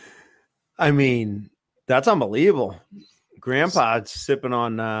 I mean, that's unbelievable. Grandpa's sipping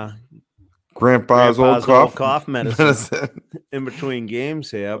on Grandpa's old cough medicine in between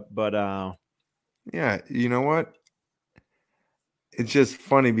games here. But yeah, you know what? It's just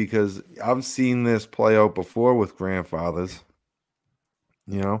funny because I've seen this play out before with grandfathers,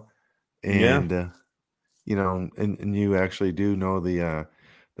 and and you actually do know the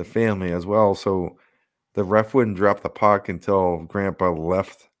family as well. So the ref wouldn't drop the puck until Grandpa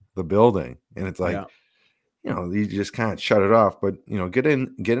left the building, and it's like, you just can't shut it off. But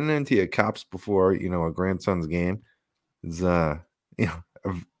getting into your cops before a grandson's game is I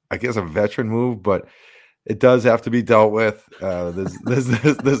guess a veteran move, but it does have to be dealt with.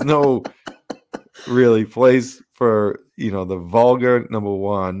 There's no really place for the vulgar, number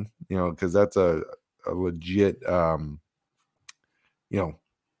one, because that's a legit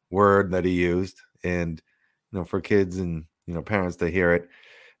word that he used, and for kids and parents to hear it,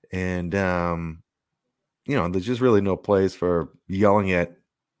 and there's just really no place for yelling at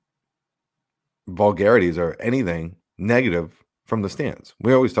vulgarities or anything negative from the stands.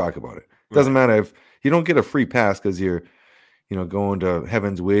 We always talk about it. Doesn't matter if you don't get a free pass because you're, going to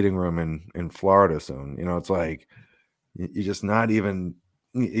Heaven's Waiting Room in Florida soon. It's like you're just not even.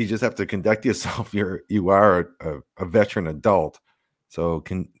 You just have to conduct yourself. You are a veteran adult, so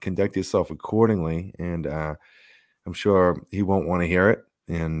conduct yourself accordingly. And I'm sure he won't want to hear it,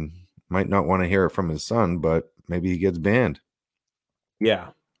 and might not want to hear it from his son, but maybe he gets banned. Yeah,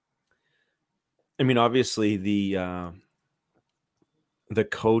 I mean, obviously the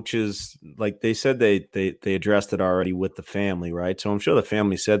coaches, like they said, they addressed it already with the family, right? So I'm sure the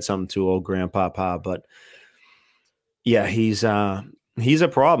family said something to old grandpapa, but yeah, he's a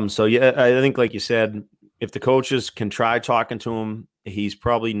problem. So yeah, I think like you said, if the coaches can try talking to him, he's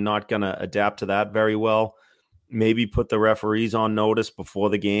probably not going to adapt to that very well. Maybe put the referees on notice before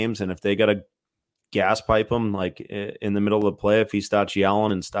the games, and if they got to gas pipe him like in the middle of the play, if he starts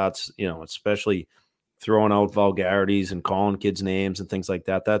yelling and starts, especially throwing out vulgarities and calling kids names and things like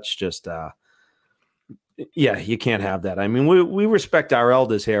that, that's just you can't have that. I mean, we respect our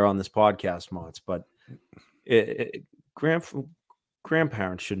elders here on this podcast, Mots, but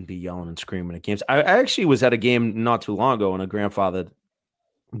grandparents shouldn't be yelling and screaming at games. I actually was at a game not too long ago, and a grandfather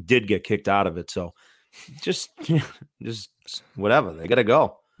did get kicked out of it. So just whatever, they got to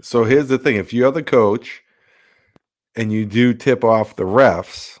go. So here's the thing: if you're the coach and you do tip off the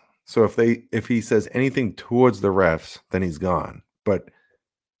refs, so if he says anything towards the refs, then he's gone. But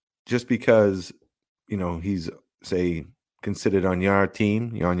just because he's say considered on your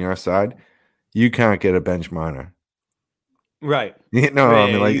team, you're on your side, you can't get a bench minor. Right. I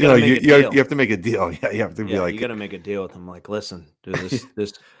mean, like you have to make a deal. Yeah, you have to be like, you got to make a deal with him. Like, listen, dude,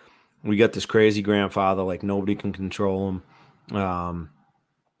 this we got this crazy grandfather. Like, nobody can control him.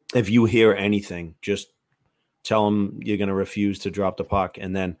 If you hear anything, just tell him you're going to refuse to drop the puck,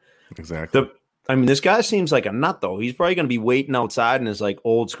 and then exactly. This guy seems like a nut, though. He's probably going to be waiting outside in his like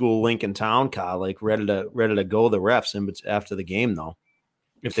old school Lincoln Town car, like ready to go the refs after the game, though.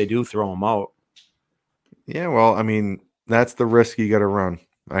 If they do throw him out. Yeah, well, I mean, that's the risk you got to run,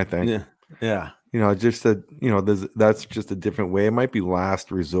 I think. Yeah. That's just a different way. It might be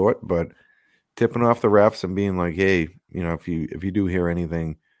last resort, but tipping off the refs and being like, hey, if you do hear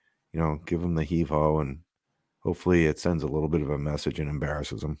anything, give them the heave-ho, and hopefully it sends a little bit of a message and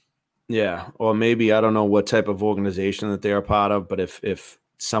embarrasses them. Yeah, or maybe I don't know what type of organization that they're a part of, but if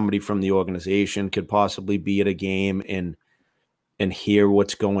somebody from the organization could possibly be at a game and hear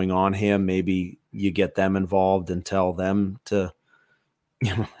what's going on here, maybe you get them involved and tell them to,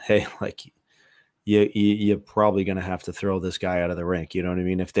 hey, like you're probably going to have to throw this guy out of the rink. You know what I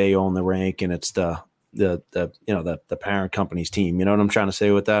mean? If they own the rink and it's the parent company's team, you know what I'm trying to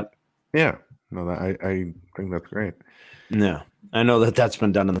say with that? Yeah, no, I think that's great. Yeah, I know that's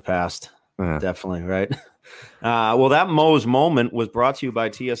been done in the past. Definitely, right? Well, that Moe's moment was brought to you by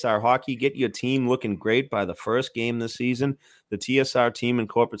TSR Hockey. Get your team looking great by the first game this season. The TSR team and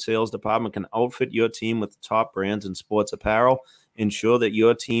corporate sales department can outfit your team with the top brands in sports apparel. Ensure that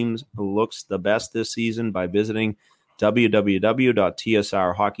your team looks the best this season by visiting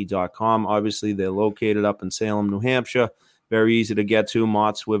www.tsrhockey.com. Obviously, they're located up in Salem, New Hampshire. Very easy to get to.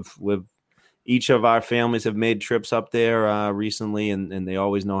 Mott's with each of our families have made trips up there recently, and they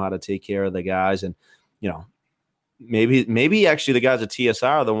always know how to take care of the guys. And, maybe actually the guys at TSR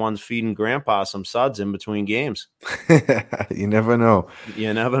are the ones feeding Grandpa some suds in between games. You never know.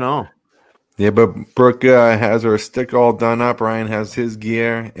 You never know. Yeah, but Brooke has her stick all done up. Ryan has his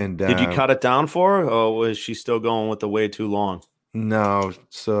gear. And did you cut it down for her, or was she still going with the way too long? No,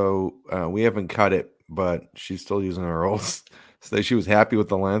 so we haven't cut it, but she's still using her old. So she was happy with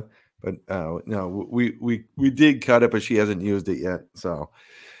the length. But no, we did cut it, but she hasn't used it yet. So,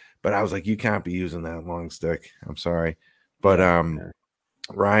 but I was like, you can't be using that long stick. I'm sorry, but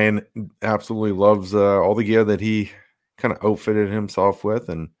Ryan absolutely loves all the gear that he kind of outfitted himself with,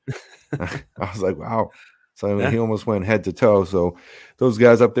 and I was like, wow. So he almost went head to toe. So those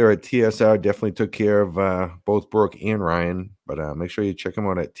guys up there at TSR definitely took care of both Brooke and Ryan. But make sure you check them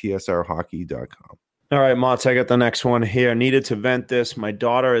out at tsrhockey.com. All right, Motts, I got the next one here. Needed to vent this. My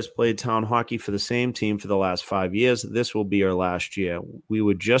daughter has played town hockey for the same team for the last 5 years. This will be her last year. We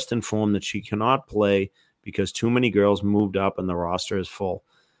were just informed that she cannot play because too many girls moved up and the roster is full.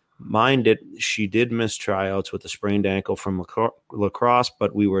 Mind it, she did miss tryouts with a sprained ankle from lacrosse,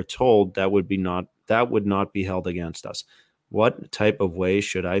 but we were told that would not be held against us. What type of way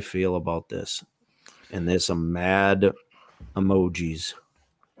should I feel about this? And there's some mad emojis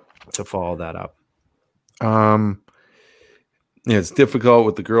to follow that up. It's difficult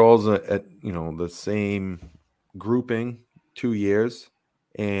with the girls at the same grouping 2 years,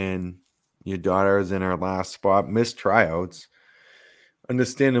 and your daughter is in her last spot, missed tryouts.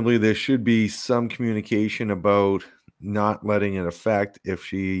 Understandably, there should be some communication about not letting it affect if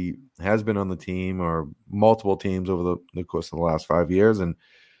she has been on the team or multiple teams over the course of the last 5 years. And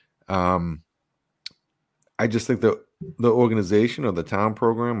I just think that the organization or the town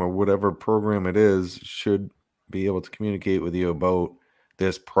program or whatever program it is should be able to communicate with you about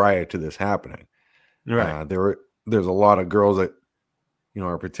this prior to this happening. Right. There's a lot of girls that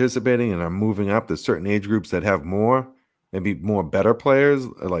are participating and are moving up. There's certain age groups that have maybe more better players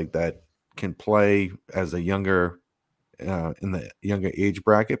like that can play as a younger in the younger age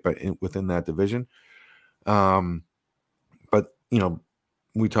bracket, but within that division. But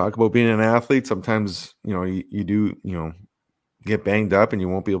we talk about being an athlete. Sometimes, you do, get banged up and you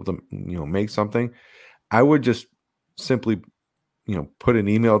won't be able to, make something. I would just simply, put an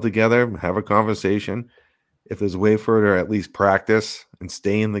email together, have a conversation. If there's a way for her to at least practice and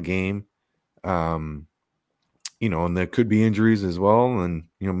stay in the game, and there could be injuries as well. And,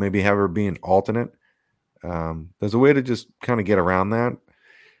 maybe have her be an alternate. There's a way to just kind of get around that,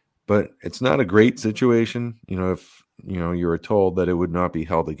 but it's not a great situation. If, you were told that it would not be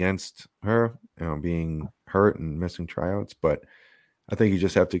held against her, being hurt and missing tryouts, but I think you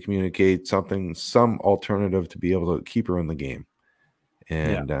just have to communicate some alternative to be able to keep her in the game.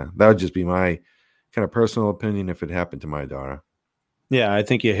 And that would just be my kind of personal opinion if it happened to my daughter. Yeah, I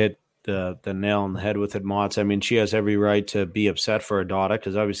think you hit the nail on the head with it, Motts. I mean, she has every right to be upset for her daughter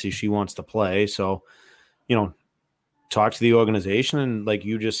because obviously she wants to play. So, talk to the organization and, like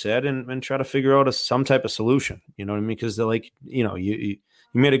you just said, and try to figure out some type of solution. You know what I mean? Because they're like, you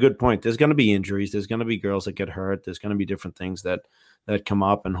made a good point. There's going to be injuries. There's going to be girls that get hurt. There's going to be different things that come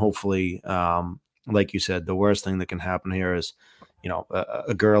up, and hopefully, like you said, the worst thing that can happen here is,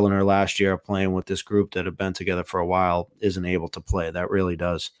 a girl in her last year playing with this group that have been together for a while isn't able to play. That really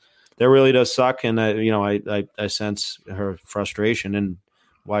does suck. And I sense her frustration and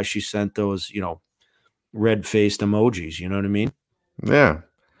why she sent those, red-faced emojis. You know what I mean? Yeah.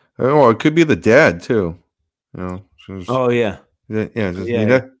 Oh, it could be the dad too. Oh yeah. Yeah.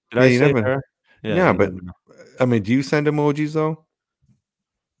 Did I say her? Yeah, but I mean, do you send emojis though?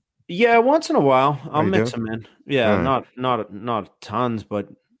 Yeah, once in a while I'll mix do? them in. Yeah, not tons, but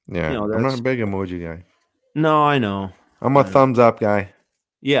yeah, I'm not a big emoji guy. No, I know. I'm a thumbs up guy.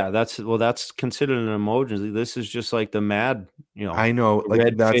 Yeah, that's considered an emoji. This is just like the mad, I know,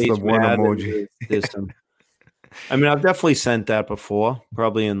 like that's the one emoji. There's some. I mean, I've definitely sent that before,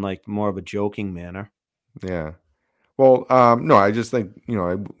 probably in like more of a joking manner. Yeah. Well, no, I just think,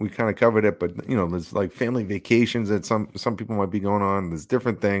 we kind of covered it, but there's like family vacations that some people might be going on. There's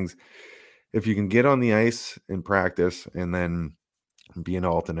different things. If you can get on the ice and practice and then be an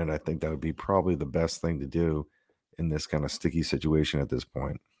alternate, I think that would be probably the best thing to do in this kind of sticky situation at this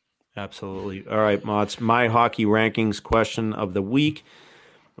point. Absolutely. All right, Motts, my hockey rankings question of the week.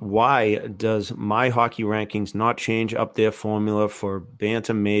 Why does my hockey rankings not change up their formula for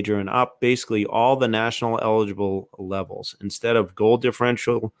bantam, major, and up basically all the national eligible levels? Instead of goal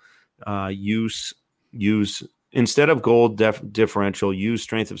differential, use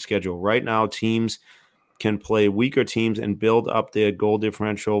strength of schedule. Right now, teams can play weaker teams and build up their goal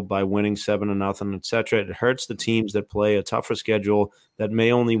differential by winning 7-0, etc. It hurts the teams that play a tougher schedule that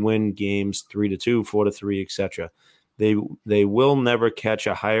may only win games 3-2, 4-3, etc. They will never catch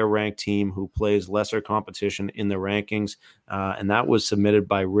a higher ranked team who plays lesser competition in the rankings. And that was submitted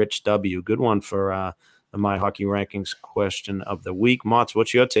by Rich W. Good one for the My Hockey Rankings question of the week. Motts,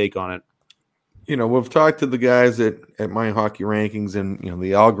 what's your take on it? We've talked to the guys at My Hockey Rankings, and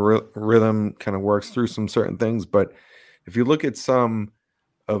the algorithm kind of works through some certain things. But if you look at some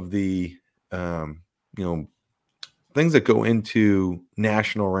of the things that go into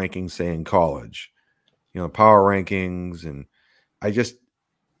national rankings, say in college, power rankings, and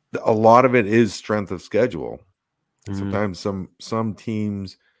a lot of it is strength of schedule. Mm-hmm. Sometimes some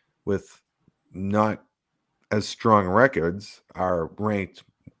teams with not as strong records are ranked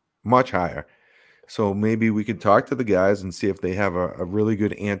much higher. So maybe we could talk to the guys and see if they have a really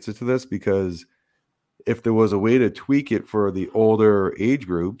good answer to this, because if there was a way to tweak it for the older age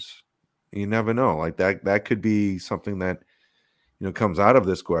groups, you never know. Like that could be something that, comes out of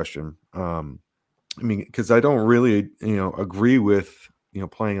this question. I mean, because I don't really, agree with,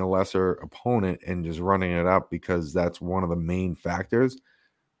 playing a lesser opponent and just running it up, because that's one of the main factors.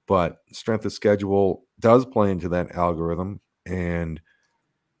 But strength of schedule does play into that algorithm. And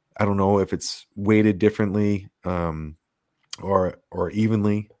I don't know if it's weighted differently or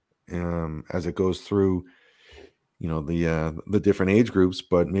evenly as it goes through, the different age groups.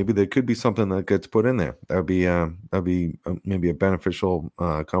 But maybe there could be something that gets put in there. That'd be maybe a beneficial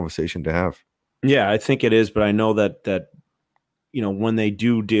conversation to have. Yeah, I think it is, but I know that when they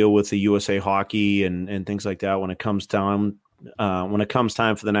do deal with the USA Hockey and things like that, when it comes time for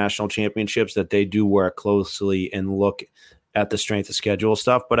the national championships, that they do work closely and look at the strength of schedule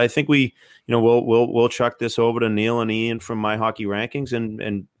stuff. But I think we'll chuck this over to Neil and Ian from My Hockey Rankings,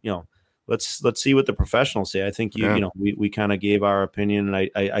 and let's see what the professionals say. I think we kind of gave our opinion,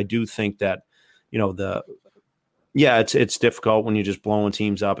 and I do think that it's difficult when you're just blowing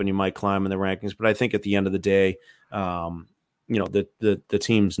teams up and you might climb in the rankings. But I think at the end of the day, the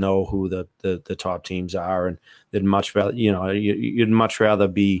teams know who the top teams are, and they'd much rather, you'd much rather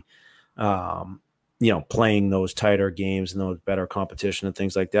be, playing those tighter games and those better competition and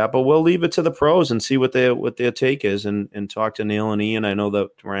things like that. But we'll leave it to the pros and see what their take is, and talk to Neil and Ian. I know the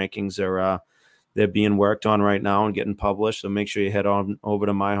rankings are, they're being worked on right now and getting published. So make sure you head on over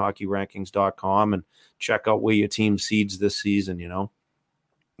to myhockeyrankings.com and check out where your team seeds this season,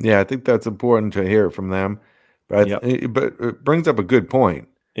 Yeah, I think that's important to hear from them. But but it brings up a good point.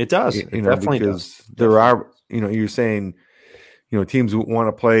 It does. It definitely because does. There are, you're saying, teams want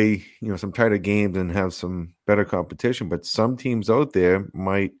to play, some tighter games and have some better competition, but some teams out there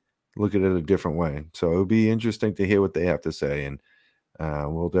might look at it a different way. So it would be interesting to hear what they have to say. And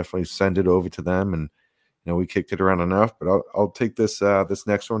we'll definitely send it over to them. And we kicked it around enough, but I'll take this this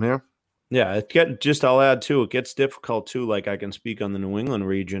next one here. Yeah, I'll add too, it gets difficult too. Like I can speak on the New England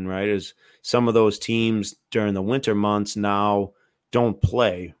region, right? Is some of those teams during the winter months now don't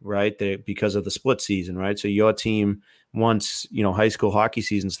play, right? Because of the split season, right? So your team, once high school hockey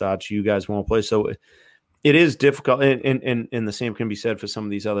season starts, you guys won't play. So it is difficult, and the same can be said for some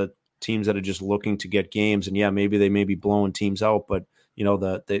of these other teams that are just looking to get games. And yeah, maybe they may be blowing teams out, but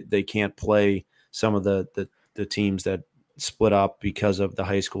they can't play some of the teams that split up because of the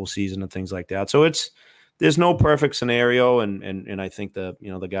high school season and things like that. So there's no perfect scenario, and I think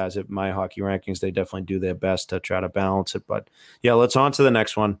the guys at My Hockey Rankings, they definitely do their best to try to balance it. But yeah, let's on to the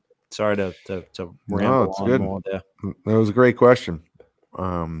next one. Sorry to ramble on good. more there. That was a great question.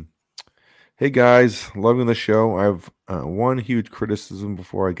 Hey guys, loving the show. I have one huge criticism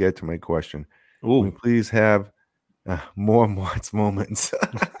before I get to my question. Can we please have more Mott's moments?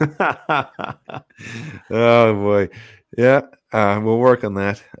 Oh boy. Yeah, we'll work on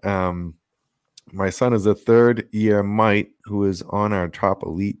that. My son is a third-year mite who is on our top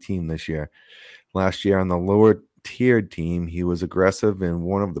elite team this year. Last year on the lower-tiered team, he was aggressive and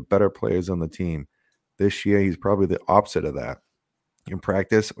one of the better players on the team. This year, he's probably the opposite of that. In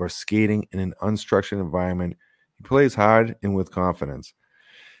practice or skating in an unstructured environment, he plays hard and with confidence.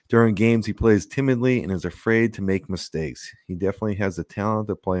 During games, he plays timidly and is afraid to make mistakes. He definitely has the talent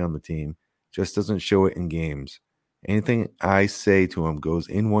to play on the team, just doesn't show it in games. Anything I say to him goes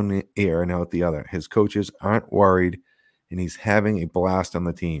in one ear and out the other. His coaches aren't worried, and he's having a blast on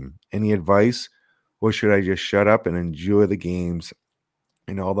the team. Any advice, or should I just shut up and enjoy the games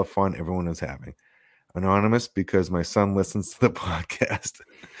and all the fun everyone is having? Anonymous, because my son listens to the podcast.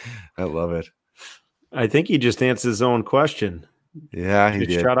 I love it. I think he just answered his own question. Yeah, he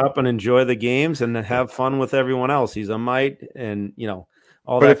did. Shut up and enjoy the games and have fun with everyone else. He's a mite, and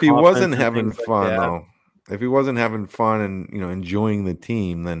all but that. If he wasn't having fun, though, if he wasn't having fun and enjoying the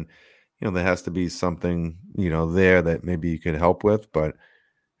team, then there has to be something there that maybe you could help with. But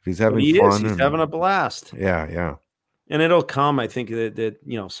if he's having fun, he's having a blast. Yeah. And it'll come. I think that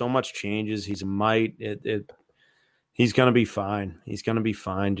so much changes. He's a mite. He's going to be fine. He's going to be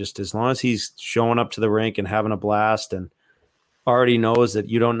fine. Just as long as he's showing up to the rink and having a blast and already knows that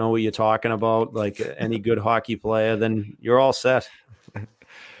you don't know what you're talking about, like any good hockey player, then you're all set.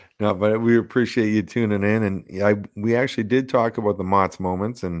 No, but we appreciate you tuning in. And we actually did talk about the Mott's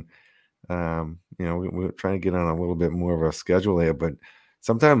moments. And, we're trying to get on a little bit more of a schedule here. But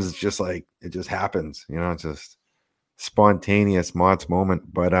sometimes it's just like it just happens. It's just spontaneous Mott's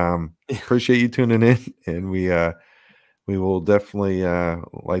moment. But appreciate you tuning in. And we will definitely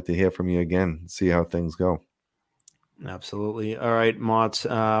like to hear from you again, see how things go. Absolutely. All right, Motts,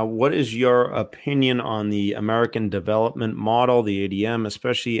 what is your opinion on the American development model, the ADM,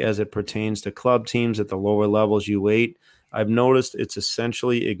 especially as it pertains to club teams at the lower levels U8? I've noticed it's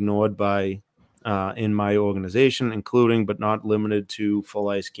essentially ignored by in my organization, including but not limited to full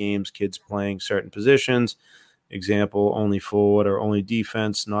ice games, kids playing certain positions. Example, only forward or only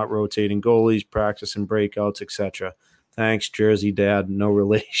defense, not rotating goalies, practice and breakouts, etc. Thanks, Jersey Dad. No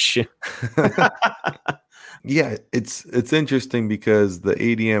relation. Yeah, it's interesting because the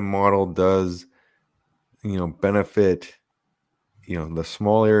ADM model does, benefit, the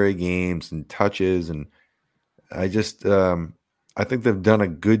small area games and touches, and I just I think they've done a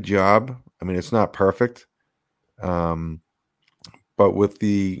good job. I mean, it's not perfect, but with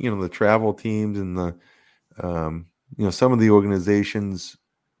the the travel teams and the some of the organizations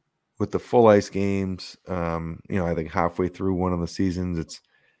with the full ice games, I think halfway through one of the seasons,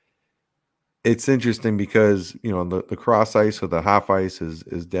 it's interesting because the cross ice or the half ice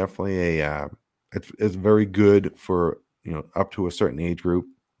is definitely it's very good for up to a certain age group.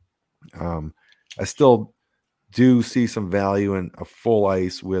 I still do see some value in a full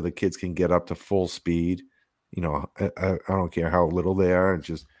ice where the kids can get up to full speed. I don't care how little they are. It's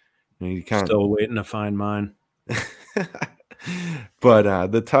just you can't. Still waiting to find mine.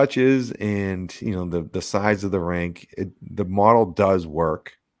 But the touches and the size of the rink, the model does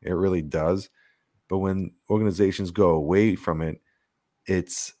work. It really does. But when organizations go away from it,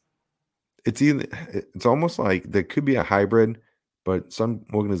 it's almost like there could be a hybrid, but some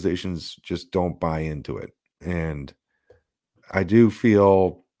organizations just don't buy into it. And I do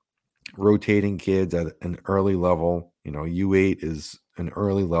feel rotating kids at an early level, U8 is an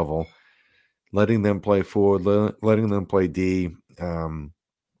early level, letting them play forward, letting them play D,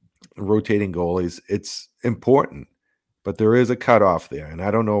 rotating goalies, it's important. But there is a cutoff there, and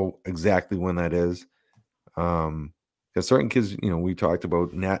I don't know exactly when that is. Because certain kids, we talked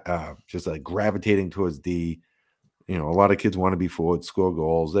about just like gravitating towards D, a lot of kids want to be forward, score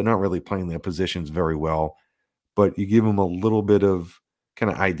goals. They're not really playing their positions very well, but you give them a little bit of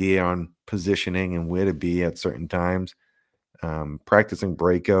kind of idea on positioning and where to be at certain times. Practicing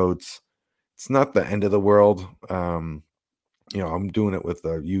breakouts. It's not the end of the world. I'm doing it with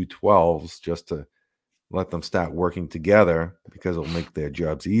the U12s just to let them start working together because it'll make their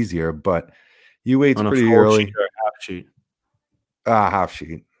jobs easier. But U8's pretty early. Sheet or half sheet? Half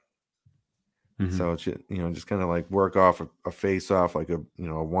sheet. Mm-hmm. So it's, just kind of like work off a face off, like a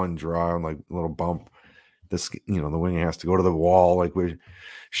one draw, like a little bump. The winger has to go to the wall like where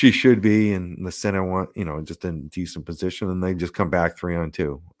she should be, and the center just in decent position, and they just come back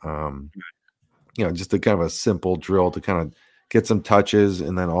 3-on-2. Just a kind of a simple drill to kind of get some touches,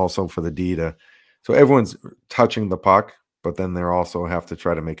 and then also for the D to, so everyone's touching the puck, but then they also have to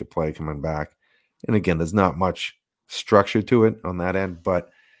try to make a play coming back. And again, there's not much structure to it on that end, but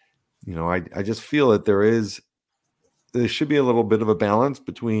I just feel that there should be a little bit of a balance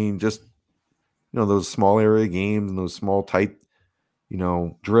between just those small area games and those small tight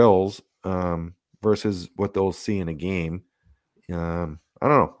drills versus what they'll see in a game. I don't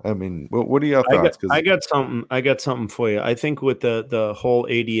know. I mean, what are your thoughts? I got something for you. I think with the whole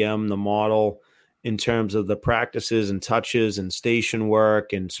ADM, the model in terms of the practices and touches and station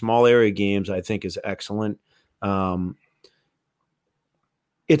work and small area games, I think is excellent.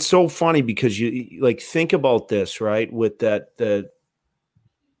 It's so funny because you like think about this, right? With that the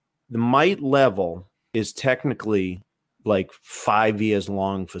mite level is technically like 5 years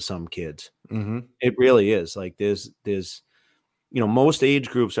long for some kids. Mm-hmm. It really is. Like there's most age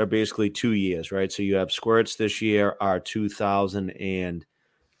groups are basically 2 years, right? So you have squirts this year are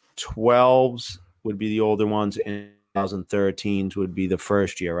 2012s would be the older ones, and 2013s would be the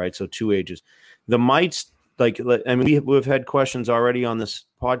first year, right? So 2 ages. The mites, we've had questions already on this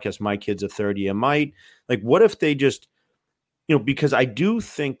podcast. My kid's a third year mite. Like, what if they just, because I do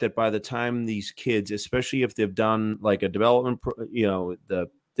think that by the time these kids, especially if they've done like a development,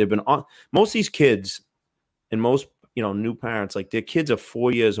 they've been on, most of these kids and most, new parents, like their kids are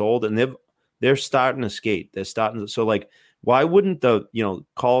 4 years old and they're starting to skate. They're starting to, so like, why wouldn't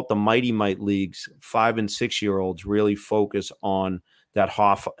call it the Mighty Mite leagues, 5 and 6 year olds really focus on that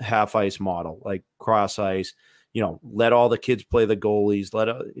half ice model, like cross ice, let all the kids play the goalies,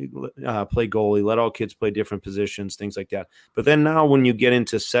 play goalie, let all kids play different positions, things like that. But then now when you get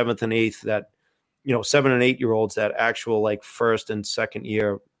into 7th and 8th, that, 7 and 8 year olds, that actual like first and second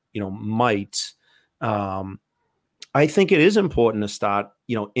year, mites, I think it is important to start,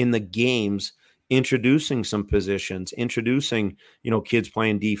 in the games, introducing some positions, introducing, kids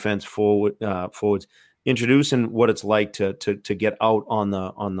playing defense forwards, introducing what it's like to get out on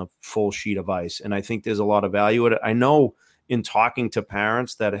the full sheet of ice. And I think there's a lot of value in it. I know in talking to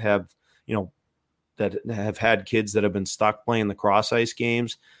parents that have had kids that have been stuck playing the cross ice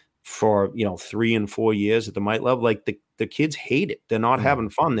games for, 3 and 4 years at the mite level, like the kids hate it. They're not having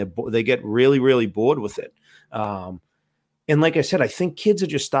fun. They get really, really bored with it. And like I said, I think kids are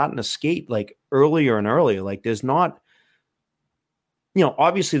just starting to skate like earlier and earlier. Like there's not,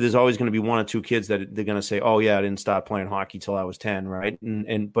 obviously there's always going to be 1 or 2 kids that they're going to say, oh yeah, I didn't start playing hockey till I was 10. Right.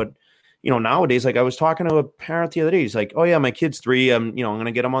 But nowadays, like I was talking to a parent the other day, he's like, oh yeah, my kid's 3. I'm going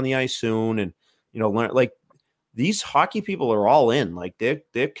to get him on the ice soon. And, learn, like these hockey people are all in, like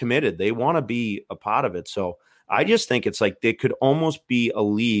they're committed. They want to be a part of it. So I just think it's like, there could almost be a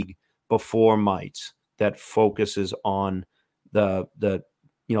league before mites that focuses on that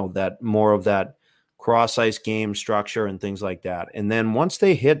more of that cross ice game structure and things like that. And then once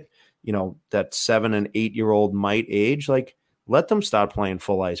they hit, that 7 and 8 year old mite age, like let them start playing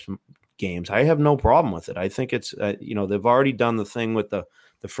full ice games. I have no problem with it. I think it's, they've already done the thing with the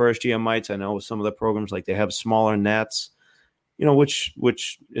first year mites. I know some of the programs, like they have smaller nets,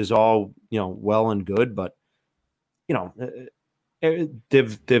 which is all, well and good, but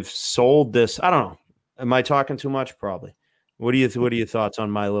they've sold this. I don't know. Am I talking too much? Probably. What are your thoughts on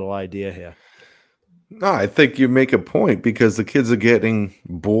my little idea here? No, I think you make a point because the kids are getting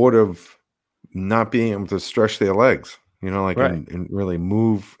bored of not being able to stretch their legs, right. and really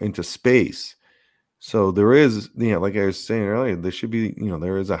move into space. So there is, like I was saying earlier, there should be,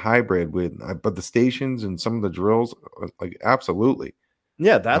 there is a hybrid but the stations and some of the drills, like absolutely.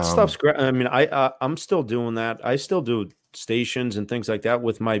 Yeah, that stuff's great. I mean, I'm still doing that. I still do stations and things like that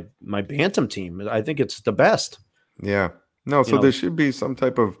with my bantam team. I think it's the best. Yeah. No, so there should be some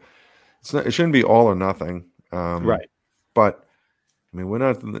type of, it shouldn't be all or nothing. Right. But I mean, we're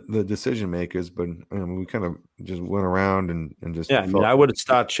not the decision makers, but we kind of just went around and just. Yeah. I mean, I would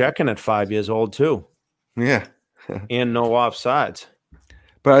start checking at 5 years old too. Yeah. And no offsides.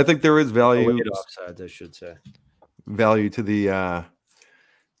 But I think there is value. Offsides, I should say. value to the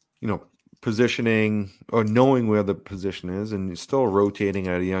positioning or knowing where the position is, and still rotating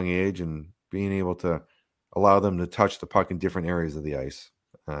at a young age and being able to allow them to touch the puck in different areas of the ice.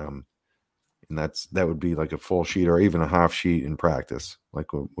 And that would be like a full sheet or even a half sheet in practice,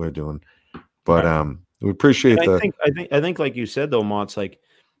 like what we're doing. But we appreciate I think like you said though, Mott's, like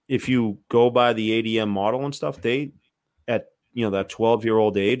if you go by the ADM model and stuff, they at that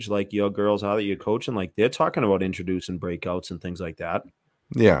 12-year-old age, like your girls are that you're coaching, like they're talking about introducing breakouts and things like that.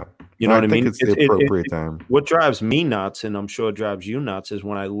 Yeah. You know what I mean? It's the appropriate time. What drives me nuts, and I'm sure it drives you nuts, is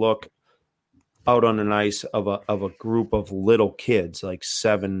when I look out on an ice of a group of little kids, like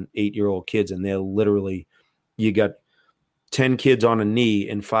 7, 8-year-old kids, and they're literally, you got 10 kids on a knee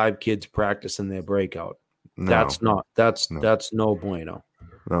and 5 kids practicing their breakout. That's no bueno.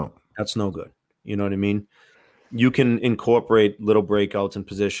 No, that's no good. You know what I mean? You can incorporate little breakouts and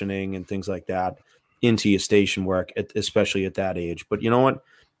positioning and things like that into your station work, especially at that age. But you know what?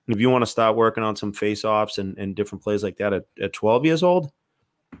 If you want to start working on some face-offs and different plays like that at 12 years old,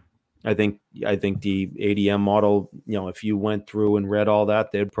 I think the ADM model, if you went through and read all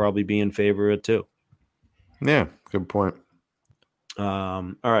that, they'd probably be in favor of it too. Yeah, good point.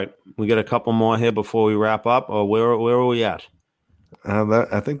 All right, we got a couple more here before we wrap up. Or where are we at?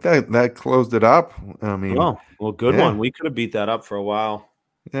 I think that closed it up. I mean, well, good one. We could have beat that up for a while.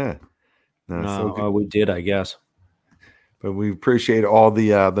 Yeah, we did, I guess. But we appreciate all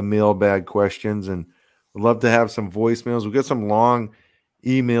the mailbag questions, and we'd love to have some voicemails. We've got some long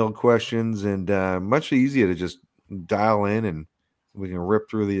email questions, and much easier to just dial in, and we can rip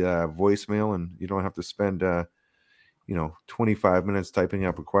through the voicemail, and you don't have to spend 25 minutes typing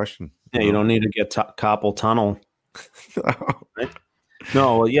up a question. Yeah, you don't need to get carpal tunnel. Right?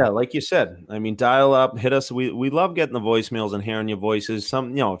 No, well, yeah, like you said, I mean, dial up, hit us. We love getting the voicemails and hearing your voices.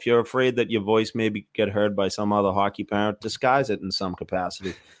 If you're afraid that your voice maybe get heard by some other hockey parent, disguise it in some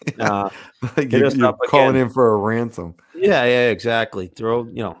capacity. Like you're calling in for a ransom. Yeah, exactly. Throw,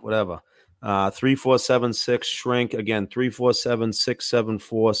 whatever. 3476 shrink again.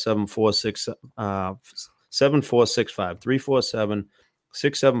 347-674-7465.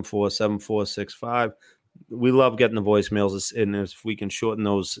 347-674-7465. We love getting the voicemails, and if we can shorten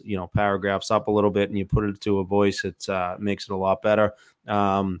those, paragraphs up a little bit, and you put it to a voice, it makes it a lot better.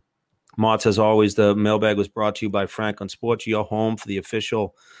 Mott, as always, the mailbag was brought to you by Franklin Sports, your home for the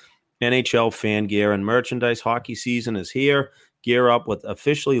official NHL fan gear and merchandise. Hockey season is here. Gear up with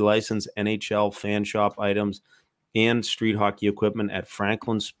officially licensed NHL fan shop items and street hockey equipment at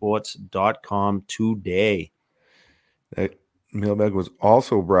franklinsports.com today. That mailbag was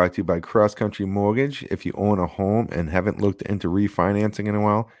also brought to you by Cross Country Mortgage. If you own a home and haven't looked into refinancing in a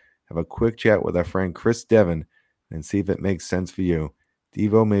while, have a quick chat with our friend Chris Devon and see if it makes sense for you.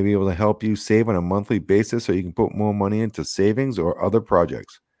 Devo may be able to help you save on a monthly basis so you can put more money into savings or other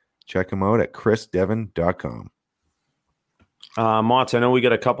projects. Check him out at chrisdevon.com. Mott, I know we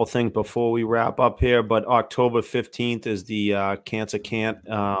got a couple things before we wrap up here, but October 15th is the Cancer Can't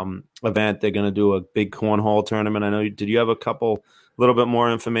event. They're going to do a big cornhole tournament. I know. Did you have a little bit more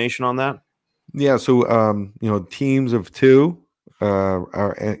information on that? Yeah. So, teams of 2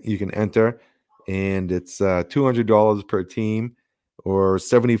 you can enter, and it's $200 per team or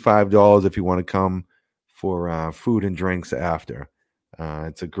 $75 if you want to come for food and drinks after.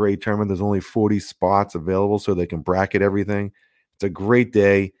 It's a great tournament. There's only 40 spots available, so they can bracket everything. It's a great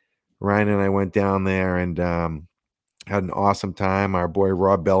day. Ryan and I went down there and had an awesome time. Our boy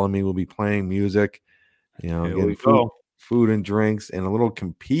Rob Bellamy will be playing music, getting food and drinks, and a little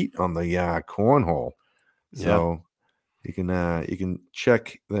compete on the cornhole. So you can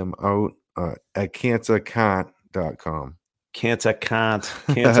check them out at cancercant.com. Cancer Can't.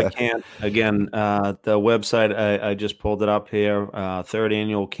 Again, the website, I just pulled it up here. 3rd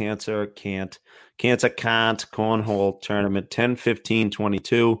annual Cancer Can't Cornhole Tournament,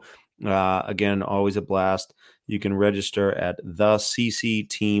 10-15-22. Again, always a blast. You can register at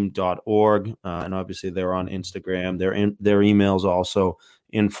theccteam.org. And obviously they're on Instagram. Their emails also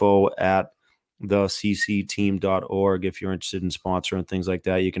info@theccteam.org. If you're interested in sponsoring things like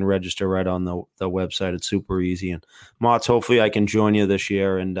that, you can register right on the website. It's super easy. And Mott, hopefully I can join you this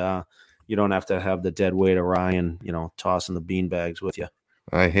year, and you don't have to have the dead weight of Ryan, tossing the bean bags with you.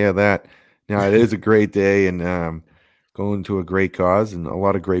 I hear that. Now, it is a great day, and going to a great cause, and a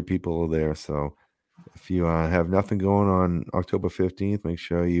lot of great people are there. So if you have nothing going on October 15th, make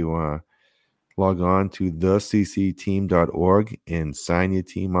sure you log on to theccteam.org and sign your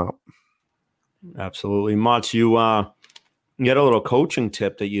team up. Absolutely. Mott, you had a little coaching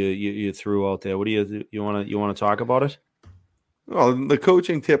tip that you threw out there. What do you want to talk about it? Well, the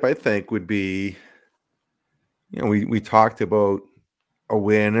coaching tip, I think, would be, we talked about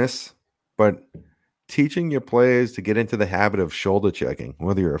awareness, but teaching your players to get into the habit of shoulder checking,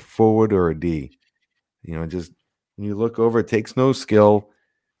 whether you're a forward or a D. Just when you look over, it takes no skill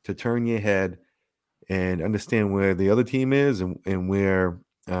to turn your head and understand where the other team is and where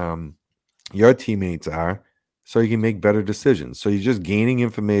your teammates are, so you can make better decisions. So you're just gaining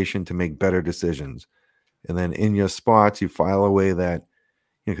information to make better decisions. And then in your spots, you file away that,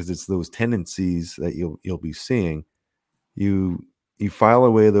 because it's those tendencies that you'll be seeing. You file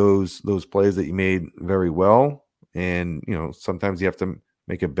away those plays that you made very well, and sometimes you have to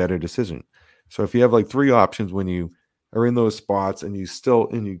make a better decision. So if you have like 3 options when you are in those spots and you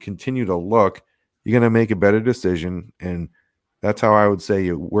continue to look, you're going to make a better decision. And that's how I would say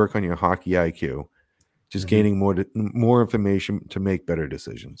you work on your hockey IQ, just gaining more information to make better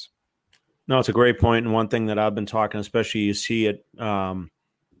decisions. No, it's a great point. And one thing that I've been talking, especially you see it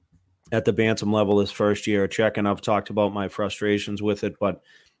at the bantam level this first year, checking, I've talked about my frustrations with it, but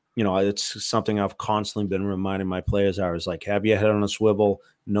it's something I've constantly been reminding my players is like, have your head on a swivel,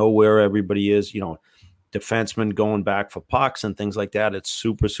 know where everybody is, defensemen going back for pucks and things like that. It's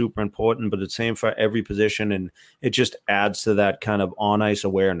super, super important, but it's same for every position. And it just adds to that kind of on ice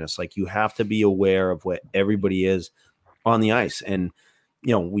awareness. Like, you have to be aware of where everybody is on the ice. And,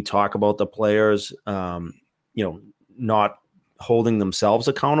 we talk about the players, not holding themselves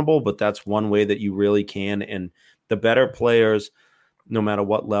accountable, but that's one way that you really can. And the better players, no matter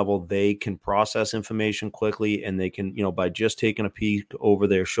what level, they can process information quickly, and they can, by just taking a peek over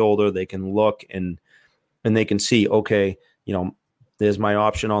their shoulder, they can look and they can see, okay, there's my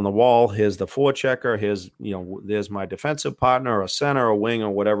option on the wall. Here's the forechecker. Here's, there's my defensive partner, a center, a wing,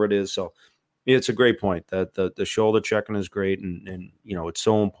 or whatever it is. So it's a great point that the shoulder checking is great. And it's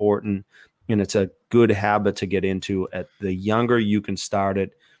so important, and it's a good habit to get into. At the younger you can start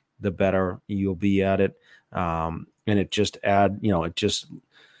it, the better you'll be at it. And it just it just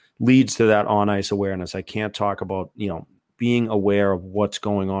leads to that on ice awareness. I can't talk about, being aware of what's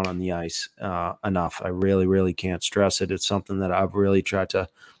going on the ice enough. I really, really can't stress it. It's something that I've really tried to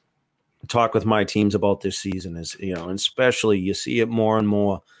talk with my teams about this season is, and especially you see it more and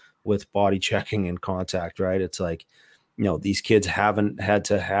more with body checking and contact, right? It's like, these kids haven't had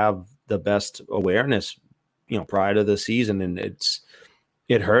to have the best awareness, prior to the season. And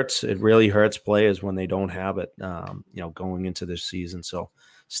it hurts. It really hurts players when they don't have it, going into this season. So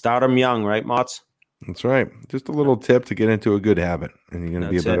start them young, right, Motts? That's right. Just a little tip to get into a good habit, and you're going to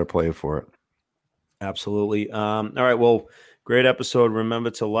be a better player for it. Absolutely. All right. Well, great episode. Remember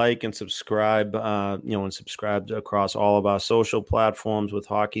to like and subscribe, and subscribe across all of our social platforms with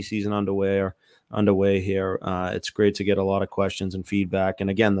hockey season underway here. It's great to get a lot of questions and feedback. And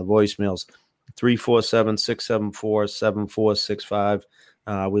again, the voicemails 347-674-7465.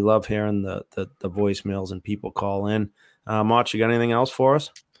 We love hearing the voicemails and people call in. Mott, you got anything else for us?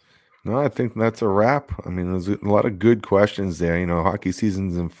 No, I think that's a wrap. I mean, there's a lot of good questions there. Hockey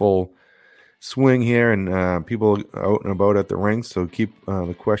season's in full swing here, and people out and about at the rinks. So keep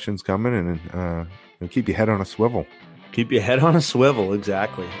the questions coming, and keep your head on a swivel. Keep your head on a swivel,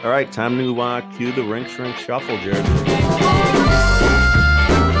 exactly. All right, time to cue the Rink Shrink Shuffle, Jared.